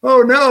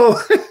 Oh, no.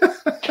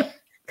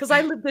 Because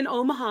I lived in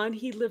Omaha and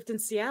he lived in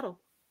Seattle.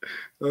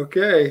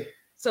 Okay.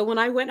 So when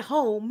I went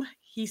home,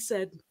 he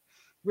said,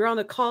 we're on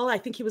a call. I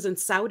think he was in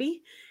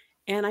Saudi.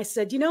 And I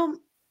said,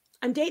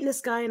 I'm dating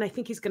this guy and I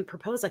think he's going to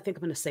propose. I think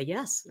I'm going to say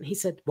yes. And he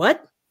said, what?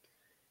 And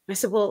I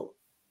said, well,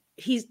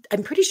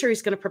 I'm pretty sure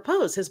he's going to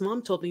propose. His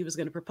mom told me he was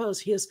going to propose.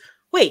 He goes,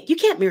 wait, you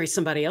can't marry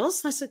somebody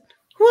else. And I said,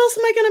 who else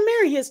am I going to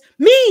marry? He goes,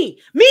 me,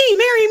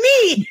 marry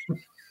me.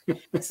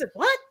 I said,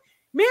 what?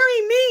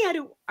 Marry me.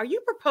 Are you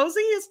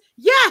proposing? He goes,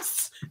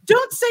 yes.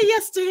 Don't say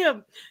yes to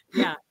him.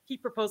 Yeah, he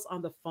proposed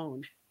on the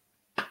phone.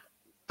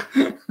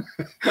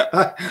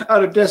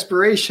 Out of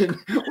desperation.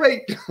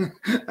 Wait,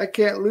 I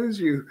can't lose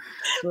you.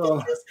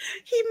 Oh.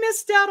 He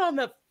missed out on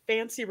the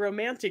fancy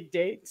romantic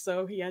date,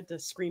 so he had to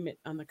scream it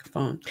on the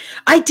phone.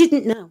 I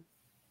didn't know.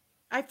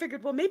 I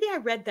figured, well, maybe I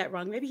read that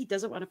wrong. Maybe he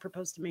doesn't want to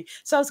propose to me.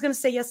 So I was going to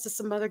say yes to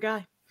some other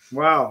guy.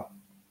 Wow.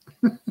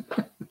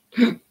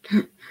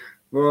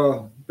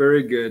 Well,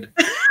 very good.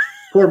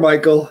 Poor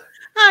Michael.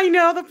 I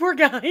know, the poor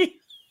guy.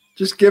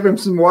 Just give him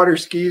some water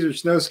skis or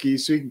snow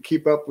skis so he can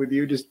keep up with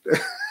you. Just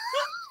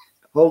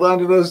hold on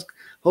to those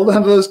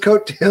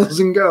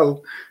coattails and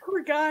go.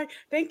 Poor guy.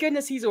 Thank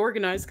goodness he's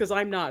organized, because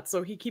I'm not.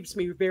 So he keeps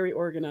me very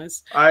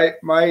organized.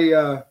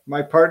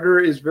 My partner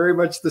is very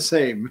much the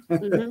same.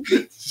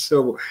 Mm-hmm.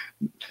 So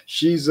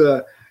she's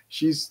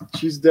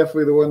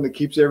definitely the one that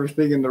keeps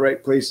everything in the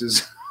right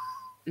places.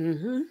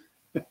 Mm-hmm.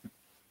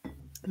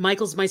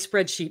 Michael's my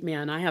spreadsheet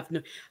man. I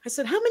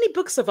said, how many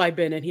books have I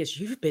been in? He says,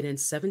 you've been in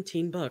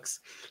 17 books.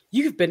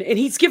 And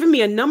he's given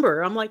me a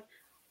number. I'm like,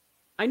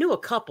 I knew a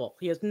couple.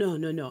 He goes, no.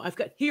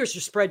 Here's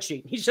your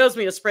spreadsheet. He shows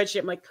me a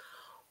spreadsheet. I'm like,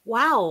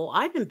 wow,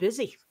 I've been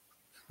busy.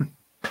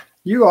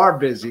 You are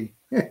busy.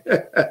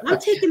 I'm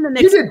taking the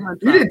next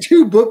month. You did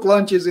 2 book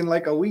lunches in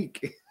like a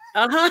week.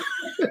 Uh-huh.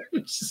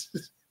 And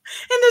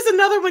there's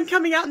another one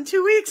coming out in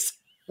 2 weeks.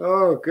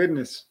 Oh,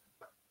 goodness.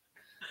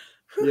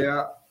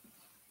 Yeah.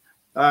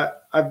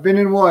 I've been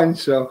in one,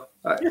 so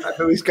I've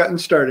at least gotten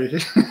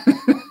started.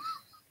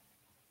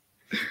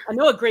 I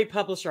know a great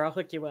publisher. I'll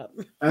hook you up.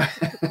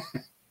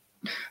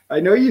 I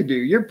know you do.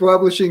 You're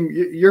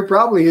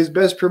probably his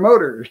best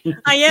promoter.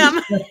 I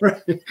am.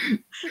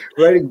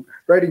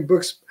 writing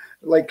books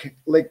like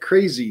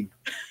crazy.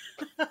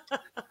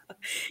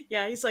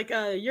 Yeah, he's like,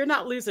 you're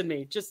not losing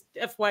me. Just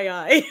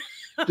FYI.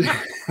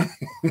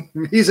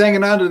 He's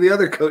hanging on to the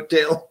other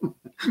coattail.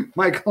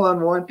 Michael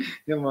on one,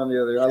 him on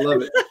the other. I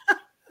love it.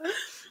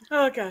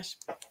 Oh, gosh.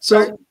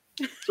 So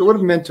what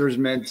have mentors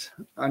meant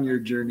on your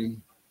journey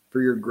for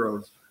your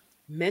growth?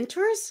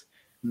 Mentors?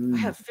 I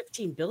have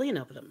 15 billion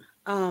of them.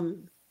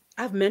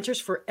 I have mentors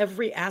for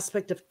every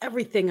aspect of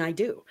everything I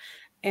do.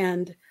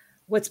 And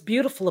what's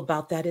beautiful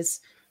about that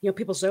is,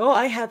 people say, oh,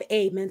 I have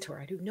a mentor.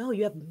 I do. No,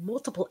 you have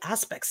multiple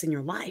aspects in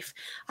your life.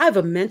 I have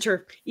a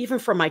mentor even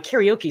for my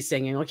karaoke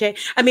singing. Okay.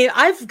 I mean,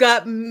 I've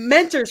got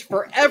mentors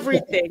for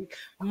everything: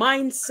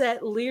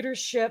 mindset,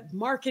 leadership,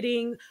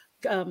 marketing,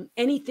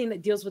 anything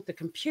that deals with the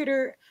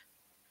computer.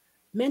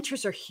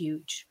 Mentors are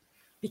huge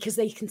because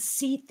they can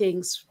see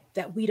things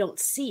that we don't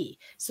see.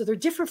 So they're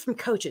different from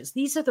coaches.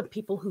 These are the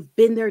people who've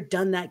been there,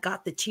 done that,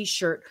 got the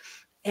t-shirt,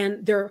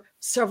 and they're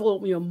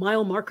several,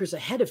 mile markers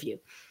ahead of you.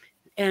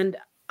 And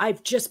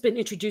I've just been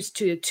introduced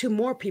to 2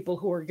 more people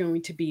who are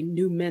going to be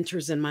new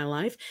mentors in my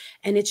life.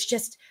 And it's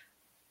just,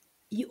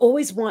 you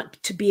always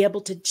want to be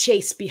able to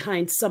chase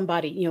behind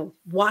somebody,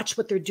 watch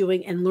what they're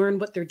doing and learn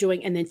what they're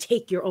doing, and then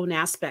take your own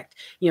aspect,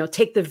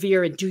 take the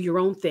veer and do your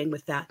own thing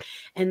with that.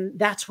 And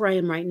that's where I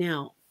am right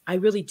now. I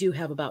really do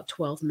have about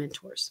 12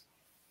 mentors.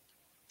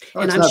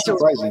 Oh, and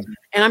surprising.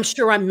 And I'm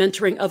sure I'm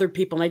mentoring other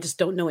people, and I just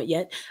don't know it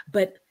yet.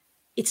 But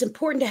it's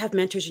important to have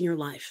mentors in your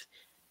life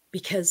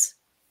because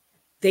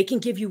they can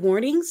give you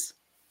warnings,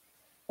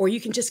 or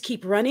you can just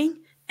keep running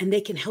and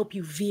they can help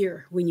you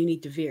veer when you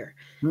need to veer.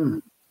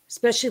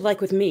 Especially like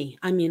with me.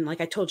 I mean,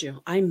 like I told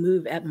you, I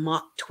move at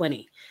Mach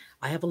 20.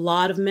 I have a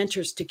lot of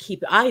mentors to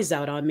keep eyes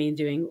out on me and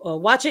doing, oh,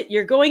 watch it,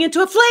 you're going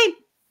into a flame.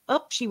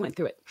 Oh, she went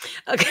through it.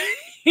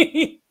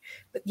 Okay.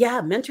 But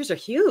yeah, mentors are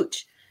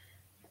huge.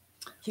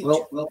 Huge.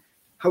 Well,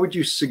 how would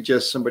you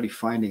suggest somebody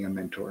finding a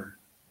mentor?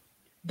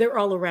 They're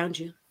all around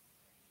you.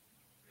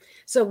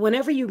 So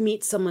whenever you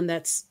meet someone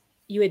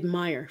you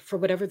admire for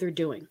whatever they're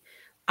doing,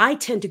 I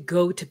tend to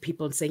go to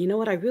people and say, you know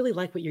what, I really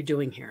like what you're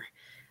doing here.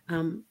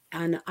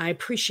 And I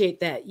appreciate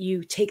that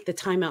you take the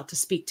time out to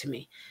speak to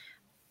me.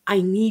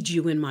 I need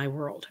you in my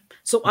world.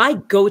 So I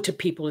go to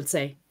people and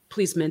say,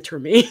 please mentor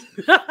me.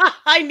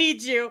 I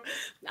need you.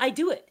 I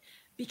do it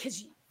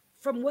because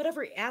from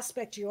whatever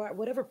aspect you are,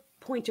 whatever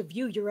point of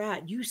view you're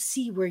at, you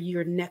see where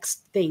your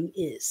next thing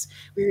is,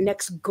 where your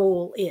next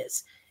goal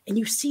is. And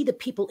you see the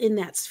people in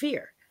that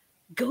sphere.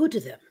 Go to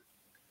them.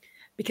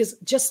 Because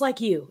just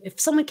like you, if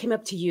someone came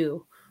up to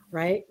you,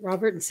 right,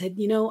 Robert, and said,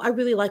 I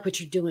really like what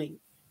you're doing.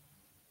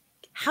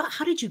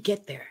 How did you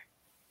get there?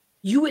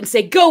 You wouldn't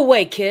say, go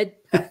away, kid.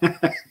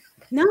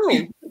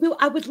 No,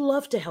 I would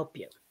love to help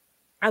you.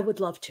 I would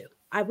love to.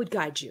 I would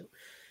guide you.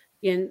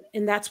 And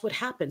that's what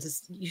happens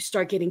is you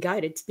start getting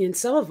guided. And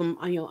some of them,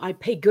 I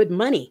pay good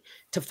money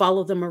to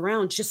follow them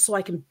around just so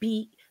I can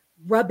be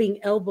rubbing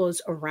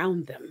elbows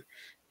around them,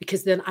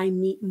 because then I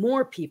meet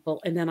more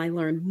people and then I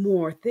learn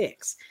more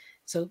things.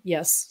 So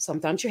yes,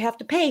 sometimes you have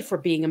to pay for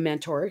being a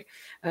mentor,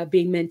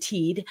 being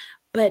menteed,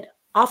 but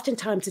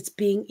oftentimes it's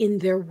being in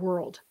their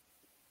world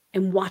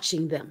and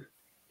watching them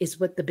is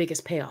what the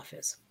biggest payoff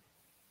is.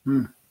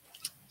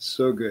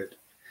 So good.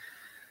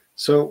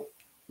 So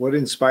what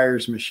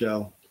inspires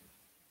Michelle?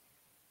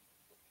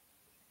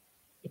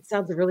 It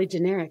sounds really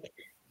generic.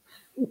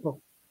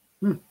 People.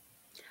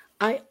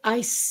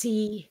 I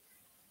see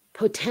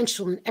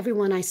potential in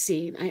everyone I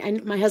see.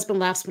 My husband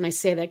laughs when I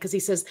say that because he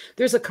says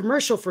there's a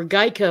commercial for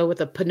Geico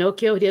with a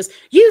Pinocchio. He goes,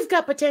 "You've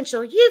got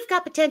potential. You've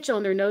got potential,"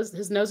 and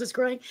his nose is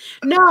growing.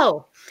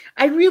 No,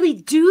 I really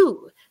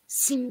do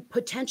see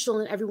potential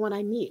in everyone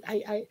I meet.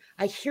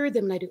 I hear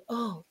them and I do.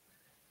 Oh,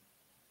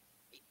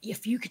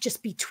 if you could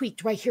just be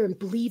tweaked right here and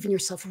believe in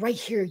yourself right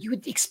here, you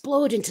would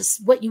explode into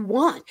what you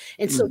want.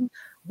 And so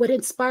what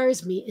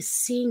inspires me is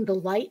seeing the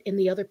light in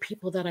the other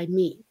people that I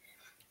meet.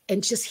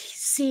 and just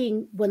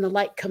seeing when the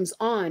light comes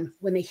on,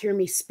 when they hear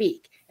me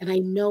speak, and I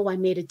know I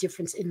made a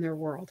difference in their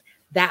world.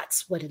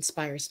 That's what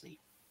inspires me.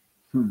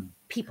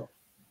 People.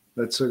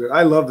 That's so good.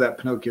 I love that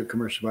Pinocchio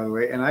commercial, by the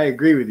way, and I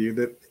agree with you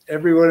that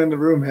everyone in the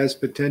room has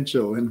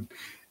potential,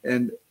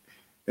 and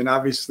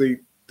obviously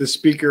the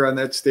speaker on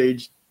that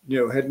stage,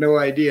 had no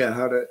idea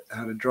how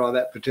to draw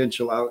that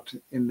potential out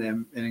in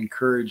them and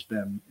encourage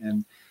them,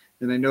 and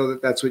I know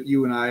that that's what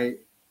you and I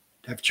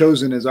have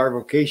chosen as our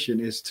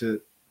vocation, is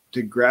to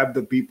grab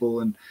the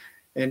people,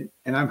 and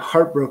I'm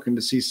heartbroken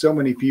to see so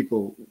many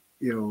people,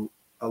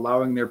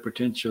 allowing their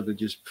potential to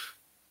just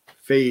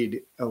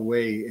fade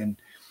away.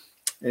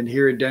 And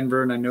here in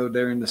Denver, and I know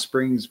there in the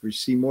Springs, we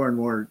see more and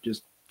more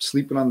just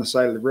sleeping on the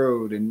side of the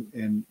road,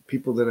 and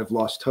people that have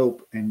lost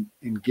hope and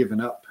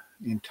given up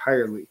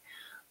entirely.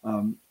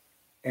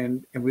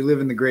 And we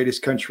live in the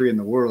greatest country in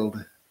the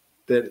world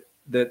that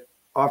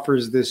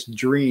offers this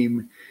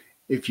dream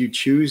if you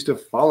choose to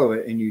follow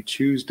it and you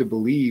choose to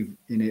believe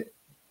in it.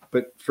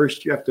 But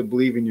first you have to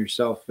believe in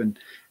yourself. And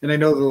I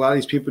know that a lot of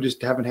these people just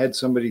haven't had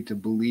somebody to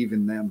believe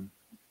in them,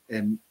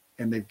 and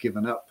they've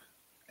given up.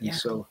 And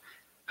so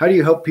how do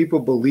you help people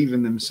believe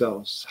in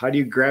themselves? How do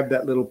you grab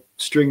that little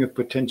string of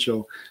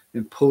potential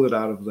and pull it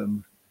out of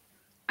them?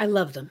 I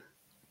love them.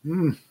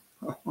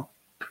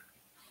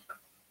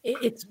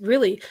 It's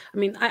really,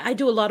 I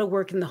do a lot of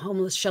work in the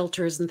homeless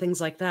shelters and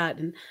things like that.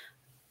 And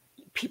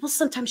people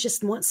sometimes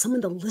just want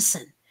someone to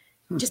listen,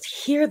 just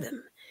hear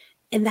them.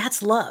 And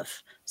that's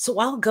love. So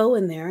I'll go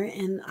in there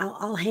and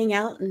I'll hang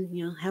out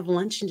and, have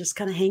lunch and just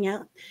kind of hang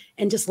out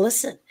and just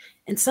listen.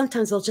 And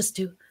sometimes they'll just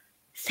do,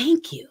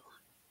 thank you.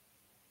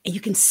 And you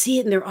can see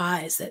it in their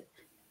eyes that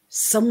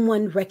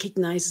someone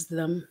recognizes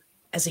them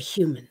as a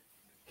human.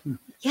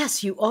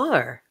 Yes, you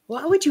are.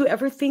 Why would you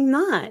ever think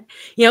not?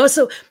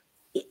 So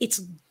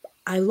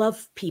I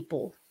love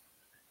people.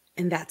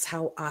 And that's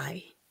how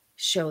I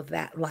show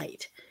that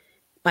light,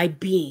 by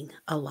being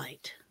a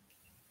light.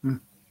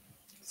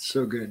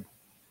 So good.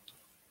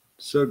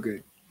 So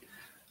good.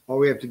 All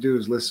we have to do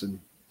is listen.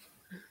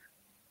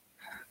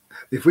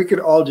 If we could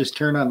all just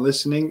turn on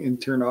listening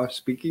and turn off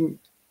speaking,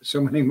 so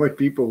many more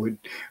people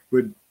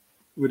would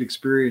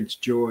experience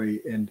joy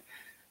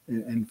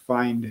and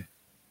find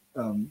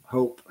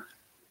hope.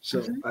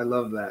 So I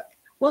love that.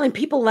 Well, and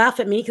people laugh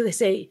at me because they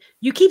say,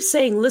 you keep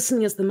saying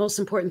listening is the most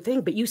important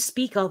thing, but you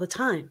speak all the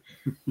time.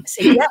 I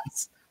say,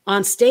 yes,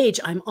 on stage,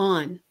 I'm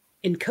on.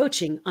 In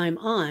coaching, I'm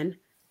on.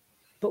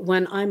 But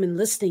when I'm in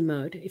listening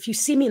mode, if you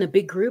see me in a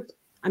big group,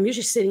 I'm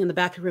usually sitting in the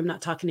back of the room,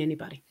 not talking to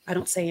anybody. I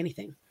don't say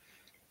anything.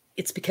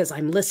 It's because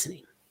I'm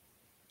listening.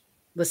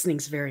 Listening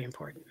is very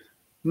important.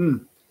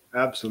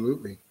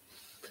 Absolutely.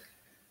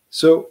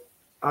 So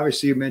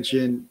obviously you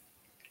mentioned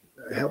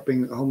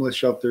helping homeless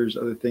shelters,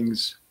 other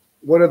things.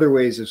 What other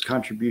ways has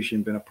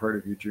contribution been a part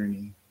of your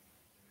journey?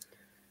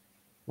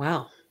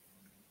 Wow.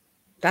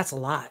 That's a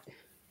lot.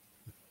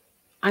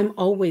 I'm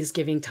always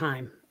giving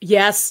time.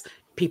 Yes,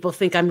 people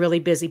think I'm really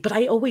busy, but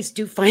I always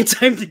do find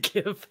time to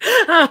give.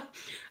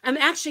 And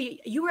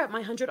actually, you were at my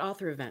 100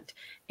 author event.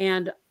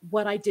 And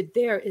what I did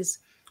there is,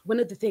 one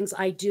of the things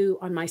I do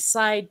on my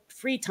side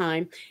free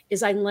time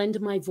is I lend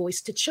my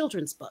voice to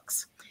children's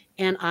books.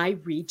 And I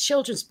read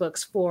children's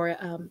books for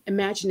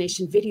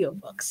imagination video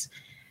books.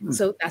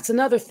 So that's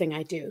another thing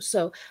I do.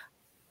 So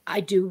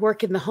I do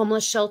work in the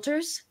homeless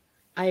shelters.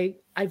 I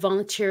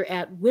volunteer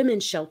at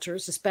women's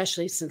shelters,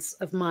 especially since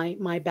of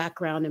my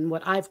background and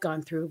what I've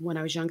gone through when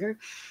I was younger.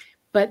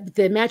 But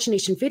the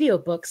imagination video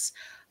books,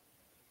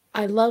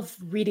 I love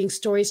reading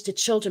stories to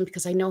children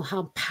because I know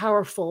how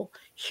powerful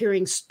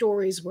hearing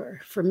stories were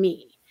for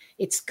me.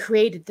 It's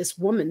created this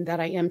woman that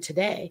I am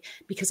today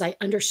because I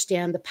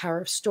understand the power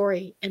of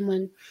story. And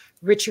when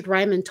Richard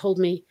Ryman told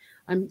me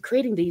I'm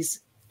creating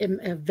these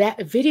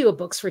video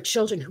books for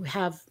children who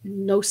have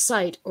no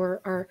sight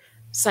or are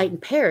sight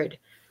impaired,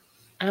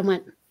 I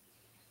went,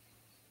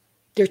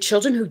 there are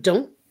children who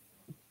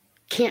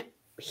can't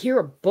hear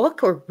a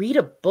book or read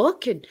a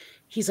book? And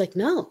he's like,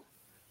 no.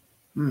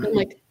 I'm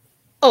like,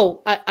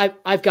 oh,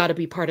 I've got to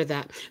be part of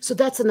that. So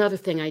that's another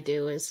thing I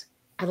do is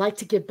I like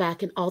to give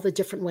back in all the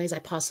different ways I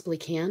possibly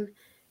can.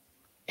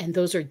 And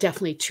those are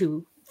definitely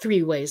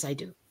 3 ways I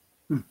do.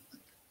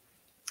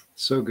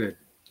 So good.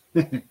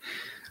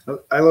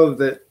 I love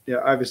that.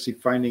 Obviously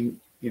finding,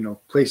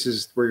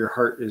 places where your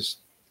heart is,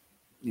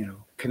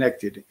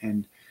 connected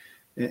and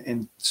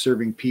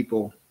serving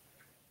people.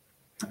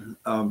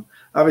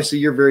 Obviously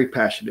you're very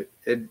passionate.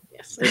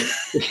 Yes.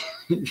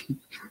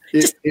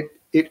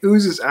 It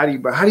oozes out of you,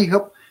 but how do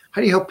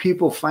you help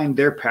people find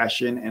their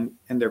passion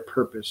and their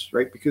purpose,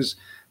 right? Because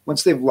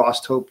once they've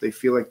lost hope, they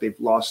feel like they've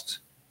lost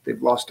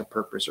a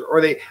purpose,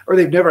 or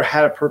they've never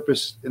had a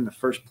purpose in the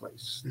first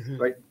place,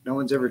 right? No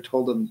one's ever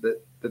told them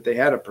that they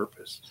had a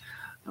purpose.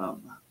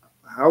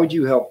 How would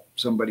you help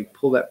somebody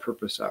pull that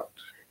purpose out?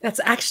 That's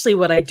actually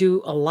what I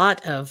do a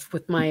lot of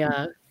with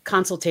my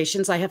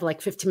consultations. I have like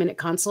 15-minute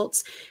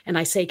consults, and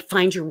I say,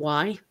 find your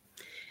why.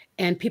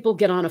 And people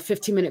get on a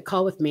 15-minute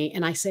call with me,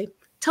 and I say,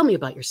 tell me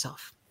about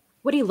yourself.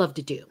 What do you love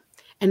to do?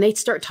 And they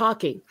start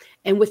talking.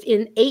 And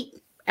within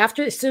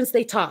as soon as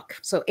they talk,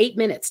 so 8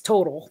 minutes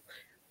total,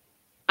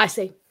 I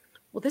say,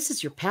 well, this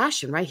is your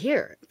passion right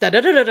here. Da,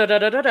 da, da, da, da,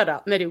 da, da, da, da.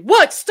 And they do,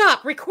 what?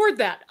 Stop, record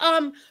that.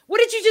 What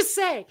did you just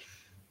say?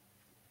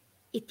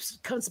 It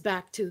comes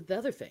back to the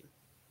other thing,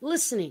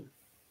 listening.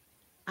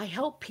 I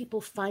help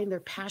people find their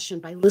passion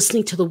by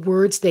listening to the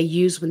words they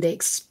use when they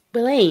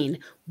explain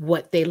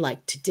what they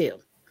like to do.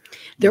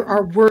 There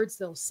are words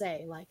they'll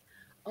say like,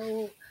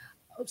 oh,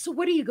 so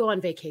where do you go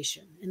on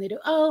vacation? And they do,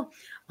 oh,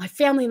 my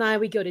family and I,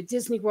 we go to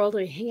Disney World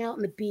and we hang out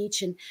on the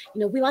beach and,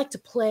 we like to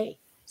play.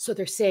 So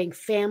they're saying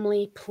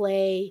family,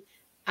 play,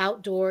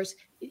 outdoors,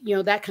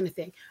 that kind of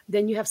thing.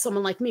 Then you have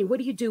someone like me. What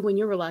do you do when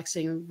you're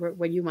relaxing,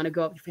 when you want to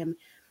go out with your family?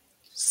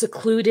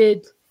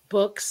 Secluded,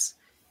 books.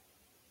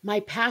 My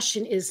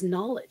passion is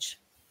knowledge.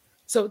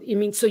 So,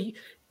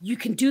 you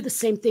can do the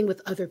same thing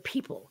with other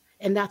people.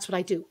 And that's what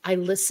I do. I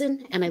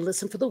listen and I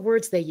listen for the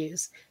words they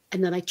use.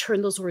 And then I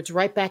turn those words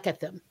right back at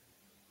them.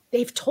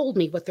 They've told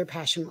me what their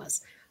passion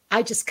was.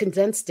 I just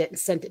condensed it and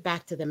sent it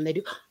back to them. And they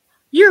do,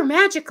 you're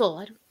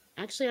magical.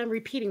 Actually, I'm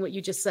repeating what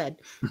you just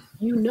said.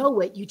 You know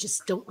it. You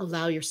just don't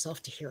allow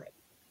yourself to hear it.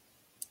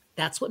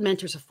 That's what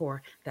mentors are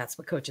for. That's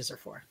what coaches are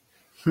for.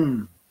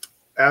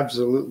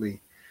 Absolutely.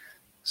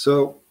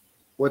 So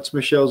what's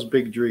Michelle's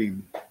big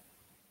dream?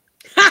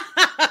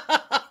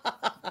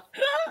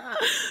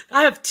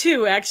 I have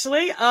two,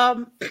 actually.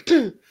 I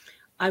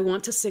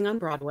want to sing on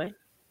Broadway.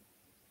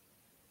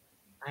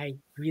 I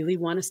really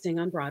want to sing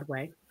on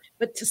Broadway.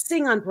 But to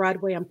sing on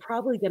Broadway, I'm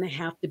probably going to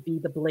have to be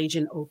the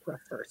Blasian Oprah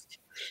first.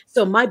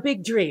 So my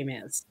big dream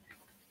is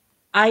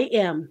I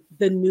am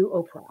the new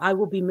Oprah. I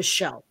will be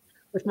Michelle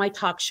with my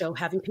talk show,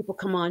 having people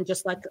come on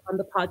just like on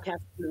the podcast.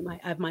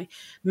 I have my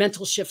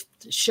mental shift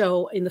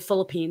show in the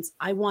Philippines.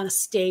 I want a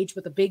stage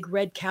with a big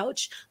red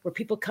couch where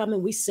people come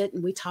and we sit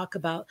and we talk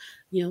about,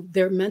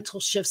 their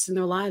mental shifts in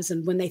their lives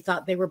and when they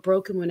thought they were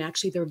broken, when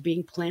actually they were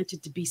being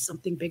planted to be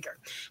something bigger.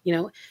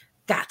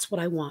 That's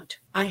what I want.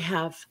 I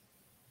have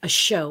a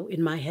show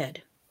in my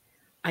head.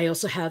 I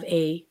also have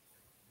a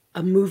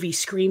movie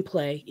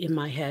screenplay in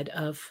my head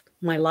of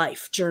my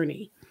life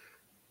journey.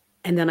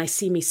 And then I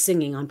see me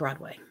singing on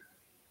Broadway.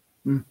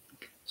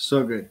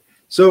 So good.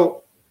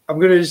 So I'm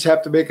going to just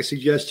have to make a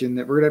suggestion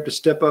that we're going to have to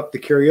step up the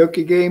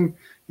karaoke game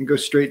and go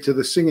straight to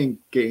the singing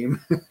game.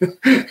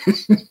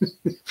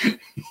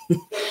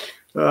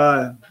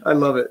 I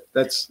love it.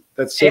 That's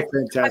so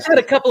fantastic. I've had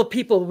a couple of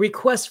people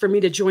request for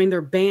me to join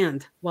their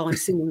band while I'm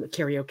singing the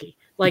karaoke.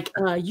 Like,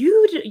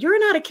 you're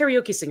not a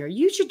karaoke singer.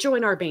 You should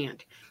join our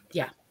band.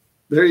 Yeah.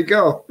 There you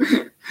go.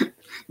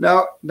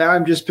 Now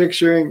I'm just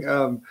picturing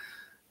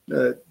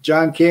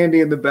John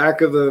Candy in the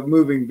back of the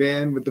moving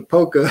van with the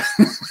polka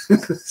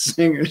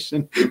singers,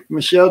 and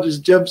Michelle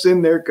just jumps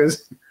in there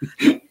because.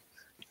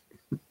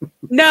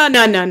 No.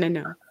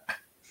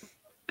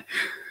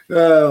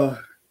 Oh,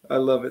 I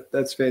love it.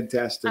 That's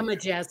fantastic. I'm a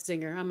jazz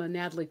singer. I'm a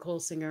Natalie Cole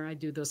singer. I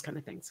do those kind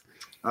of things.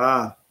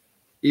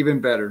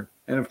 Even better.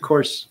 And of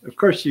course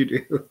you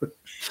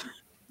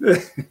do.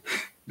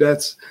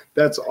 That's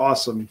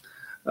awesome.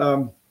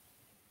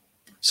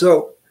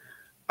 So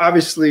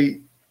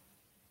obviously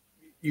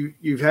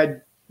you've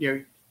had,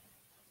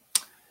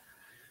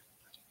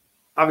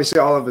 obviously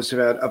all of us have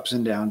had ups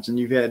and downs, and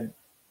you've had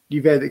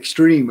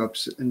extreme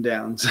ups and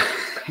downs.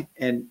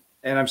 and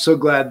I'm so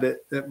glad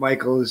that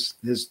Michael has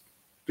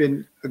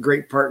been a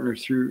great partner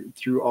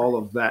through all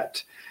of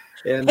that.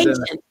 And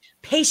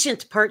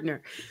patient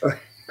partner.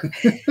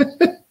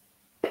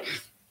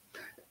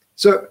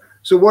 So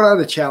what are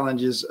the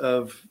challenges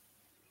of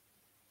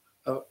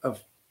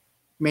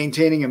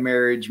maintaining a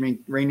marriage,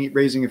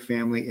 raising a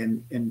family,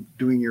 and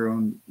doing your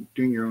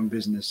own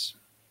business?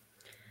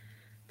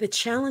 The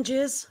challenge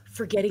is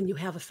forgetting you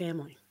have a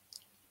family.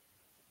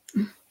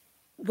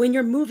 When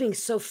you're moving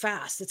so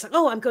fast, it's like,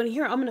 oh, I'm going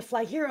here. I'm going to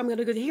fly here. I'm going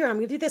to go here. I'm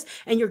going to do this.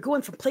 And you're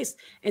going from place.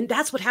 And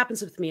that's what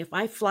happens with me. If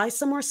I fly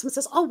somewhere, someone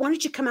says, oh, why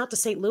don't you come out to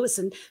St. Louis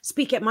and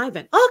speak at my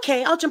event?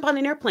 Okay, I'll jump on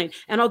an airplane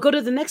and I'll go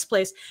to the next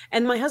place.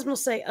 And my husband will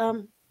say,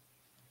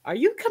 are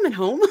you coming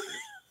home?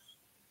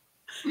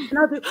 And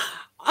I'll do,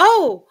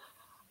 oh,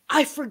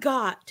 I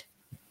forgot.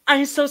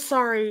 I'm so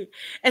sorry.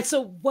 And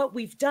so what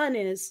we've done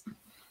is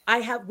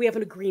we have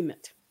an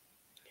agreement.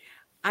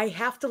 I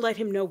have to let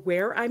him know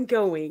where I'm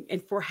going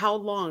and for how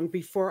long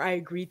before I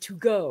agree to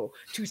go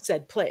to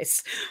said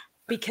place,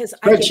 because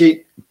I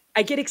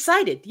get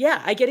excited.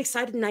 Yeah, I get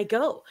excited and I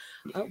go.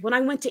 When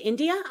I went to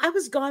India, I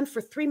was gone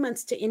for 3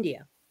 months to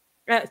India.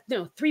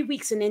 3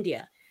 weeks in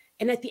India.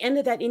 And at the end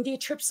of that India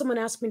trip, someone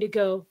asked me to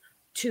go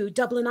to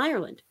Dublin,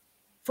 Ireland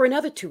for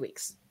another 2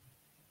 weeks.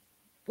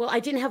 Well,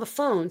 I didn't have a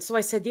phone, so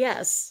I said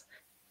yes.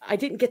 I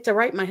didn't get to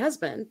write my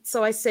husband.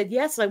 So I said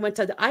yes. I went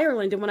to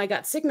Ireland. And when I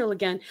got signal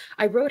again,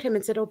 I wrote him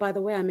and said, oh, by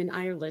the way, I'm in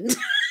Ireland.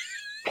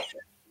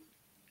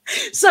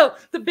 So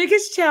the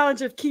biggest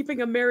challenge of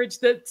keeping a marriage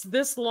that's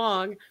this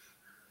long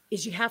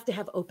is you have to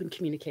have open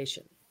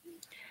communication.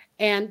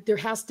 And there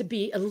has to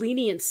be a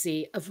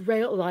leniency of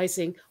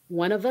realizing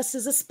one of us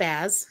is a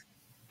spaz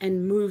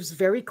and moves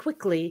very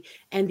quickly,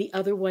 and the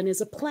other one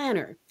is a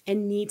planner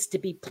and needs to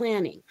be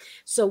planning.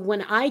 So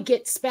when I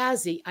get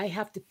spazzy, I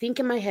have to think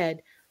in my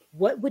head,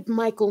 what would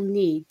Michael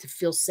need to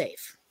feel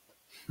safe?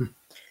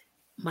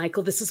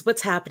 Michael, this is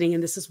what's happening,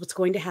 and this is what's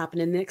going to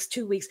happen in the next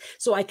 2 weeks.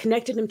 So I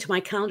connected him to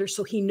my calendar,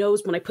 so he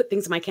knows when I put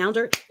things in my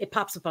calendar, it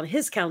pops up on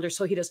his calendar.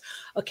 So he does,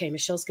 okay,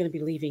 Michelle's going to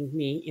be leaving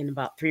me in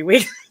about 3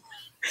 weeks.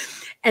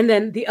 And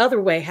then the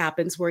other way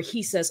happens where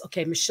he says,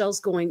 okay, Michelle's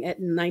going at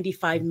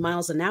 95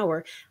 miles an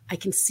hour. I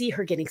can see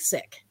her getting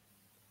sick.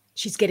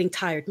 She's getting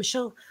tired.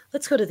 Michelle,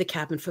 let's go to the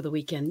cabin for the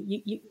weekend.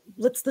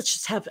 Let's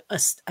just have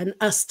an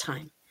us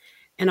time.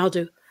 And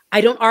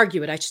I don't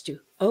argue it. I just do,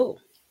 oh,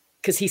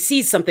 because he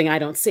sees something I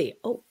don't see.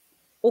 Oh,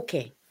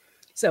 okay.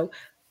 So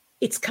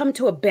it's come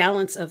to a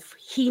balance of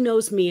he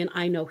knows me and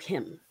I know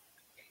him.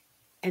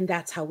 And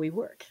that's how we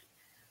work.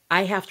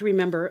 I have to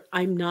remember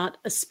I'm not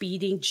a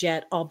speeding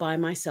jet all by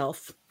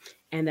myself,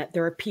 and that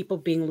there are people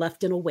being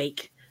left in a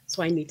wake.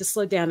 So I need to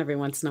slow down every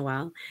once in a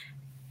while.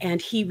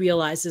 And he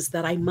realizes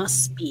that I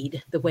must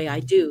speed the way I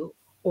do,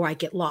 or I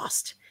get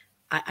lost.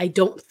 I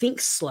don't think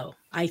slow.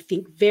 I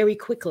think very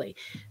quickly.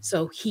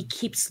 So he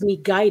keeps me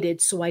guided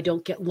so I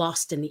don't get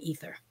lost in the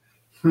ether.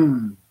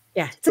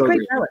 Yeah, it's a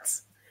great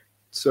balance.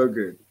 So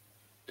good.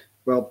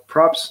 Well,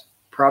 props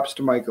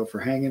to Michael for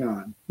hanging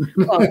on.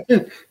 Well,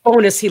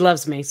 bonus, he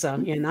loves me, so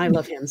and I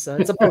love him, so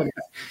it's a bonus.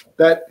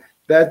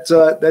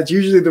 That's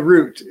usually the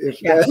root.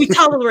 We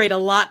tolerate a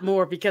lot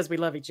more because we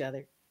love each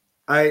other.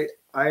 I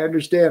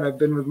understand. I've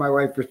been with my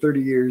wife for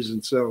 30 years,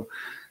 and so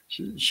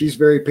she's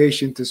very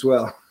patient as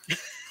well.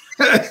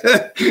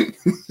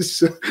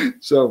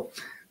 so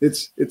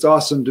it's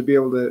awesome to be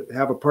able to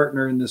have a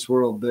partner in this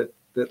world that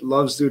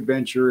loves the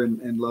adventure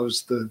and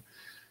loves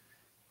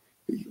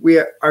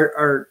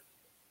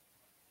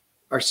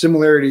our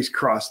similarities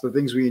cross, the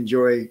things we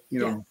enjoy,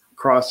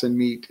 cross and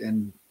meet,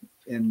 and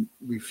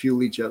we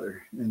fuel each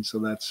other. And so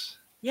that's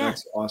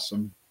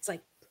awesome. It's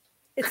like,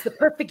 it's the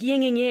perfect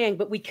yin and yang,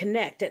 but we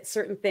connect at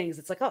certain things.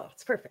 It's like, oh,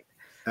 it's perfect.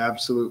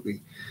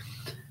 Absolutely.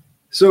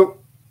 So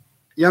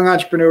young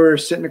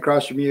entrepreneurs sitting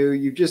across from you,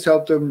 you've just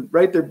helped them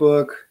write their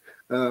book.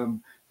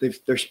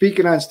 They're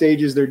speaking on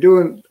stages. They're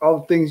doing all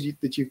the things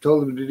that you've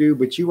told them to do,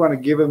 but you want to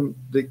give them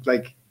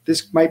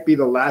this might be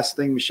the last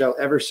thing Michelle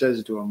ever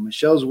says to them.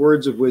 Michelle's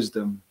words of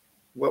wisdom.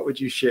 What would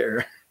you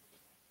share?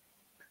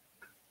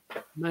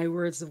 My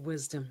words of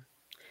wisdom.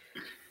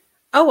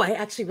 Oh, I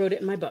actually wrote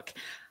it in my book.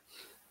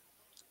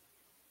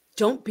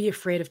 Don't be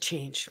afraid of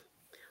change.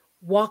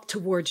 Walk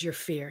towards your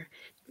fear.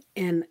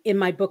 And in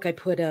my book, I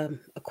put a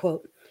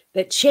quote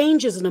that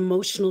change is an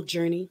emotional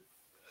journey.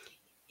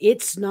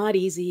 It's not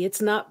easy.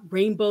 It's not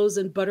rainbows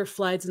and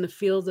butterflies in the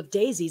fields of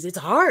daisies. It's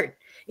hard.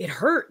 It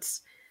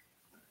hurts.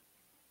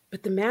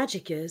 But the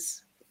magic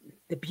is,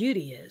 the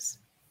beauty is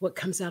what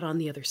comes out on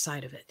the other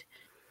side of it.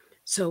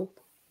 So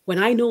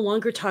when I no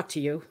longer talk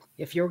to you,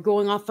 if you're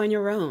going off on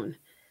your own,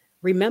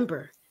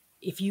 remember,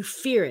 if you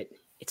fear it,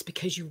 it's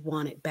because you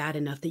want it bad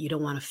enough that you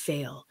don't want to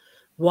fail.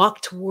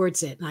 Walk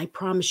towards it, and I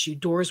promise you,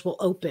 doors will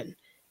open.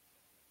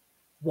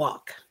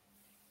 Walk.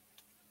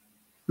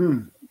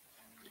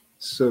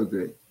 So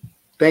good.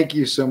 Thank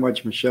you so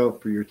much, Michelle,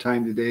 for your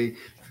time today,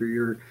 for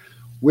your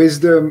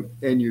wisdom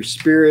and your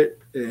spirit,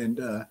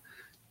 and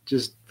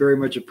just very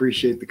much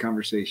appreciate the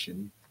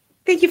conversation.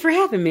 Thank you for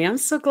having me. I'm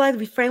so glad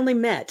we finally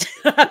met.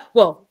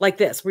 Well, like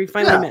this, we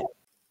finally met.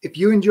 If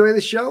you enjoy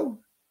the show,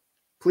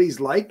 please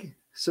like,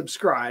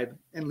 subscribe,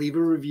 and leave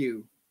a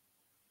review.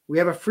 We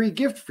have a free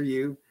gift for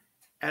you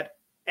at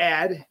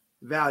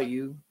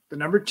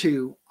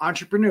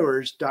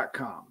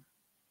addvalue2entrepreneurs.com.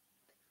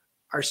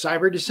 Our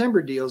Cyber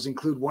December deals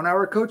include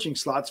 1-hour coaching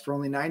slots for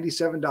only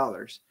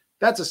 $97.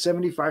 That's a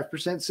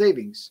 75%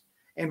 savings.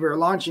 And we're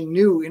launching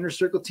new Inner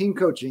Circle team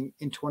coaching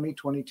in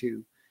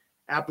 2022.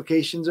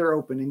 Applications are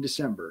open in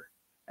December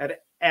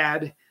at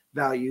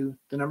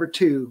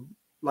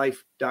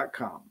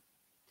addvalue2life.com.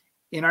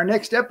 In our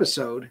next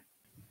episode,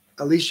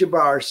 Alicia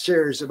Barr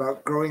shares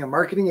about growing a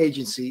marketing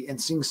agency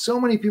and seeing so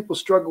many people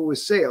struggle with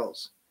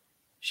sales.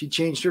 She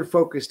changed her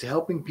focus to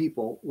helping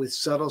people with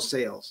subtle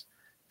sales.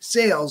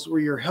 Sales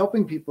where you're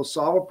helping people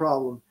solve a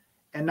problem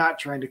and not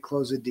trying to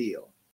close a deal.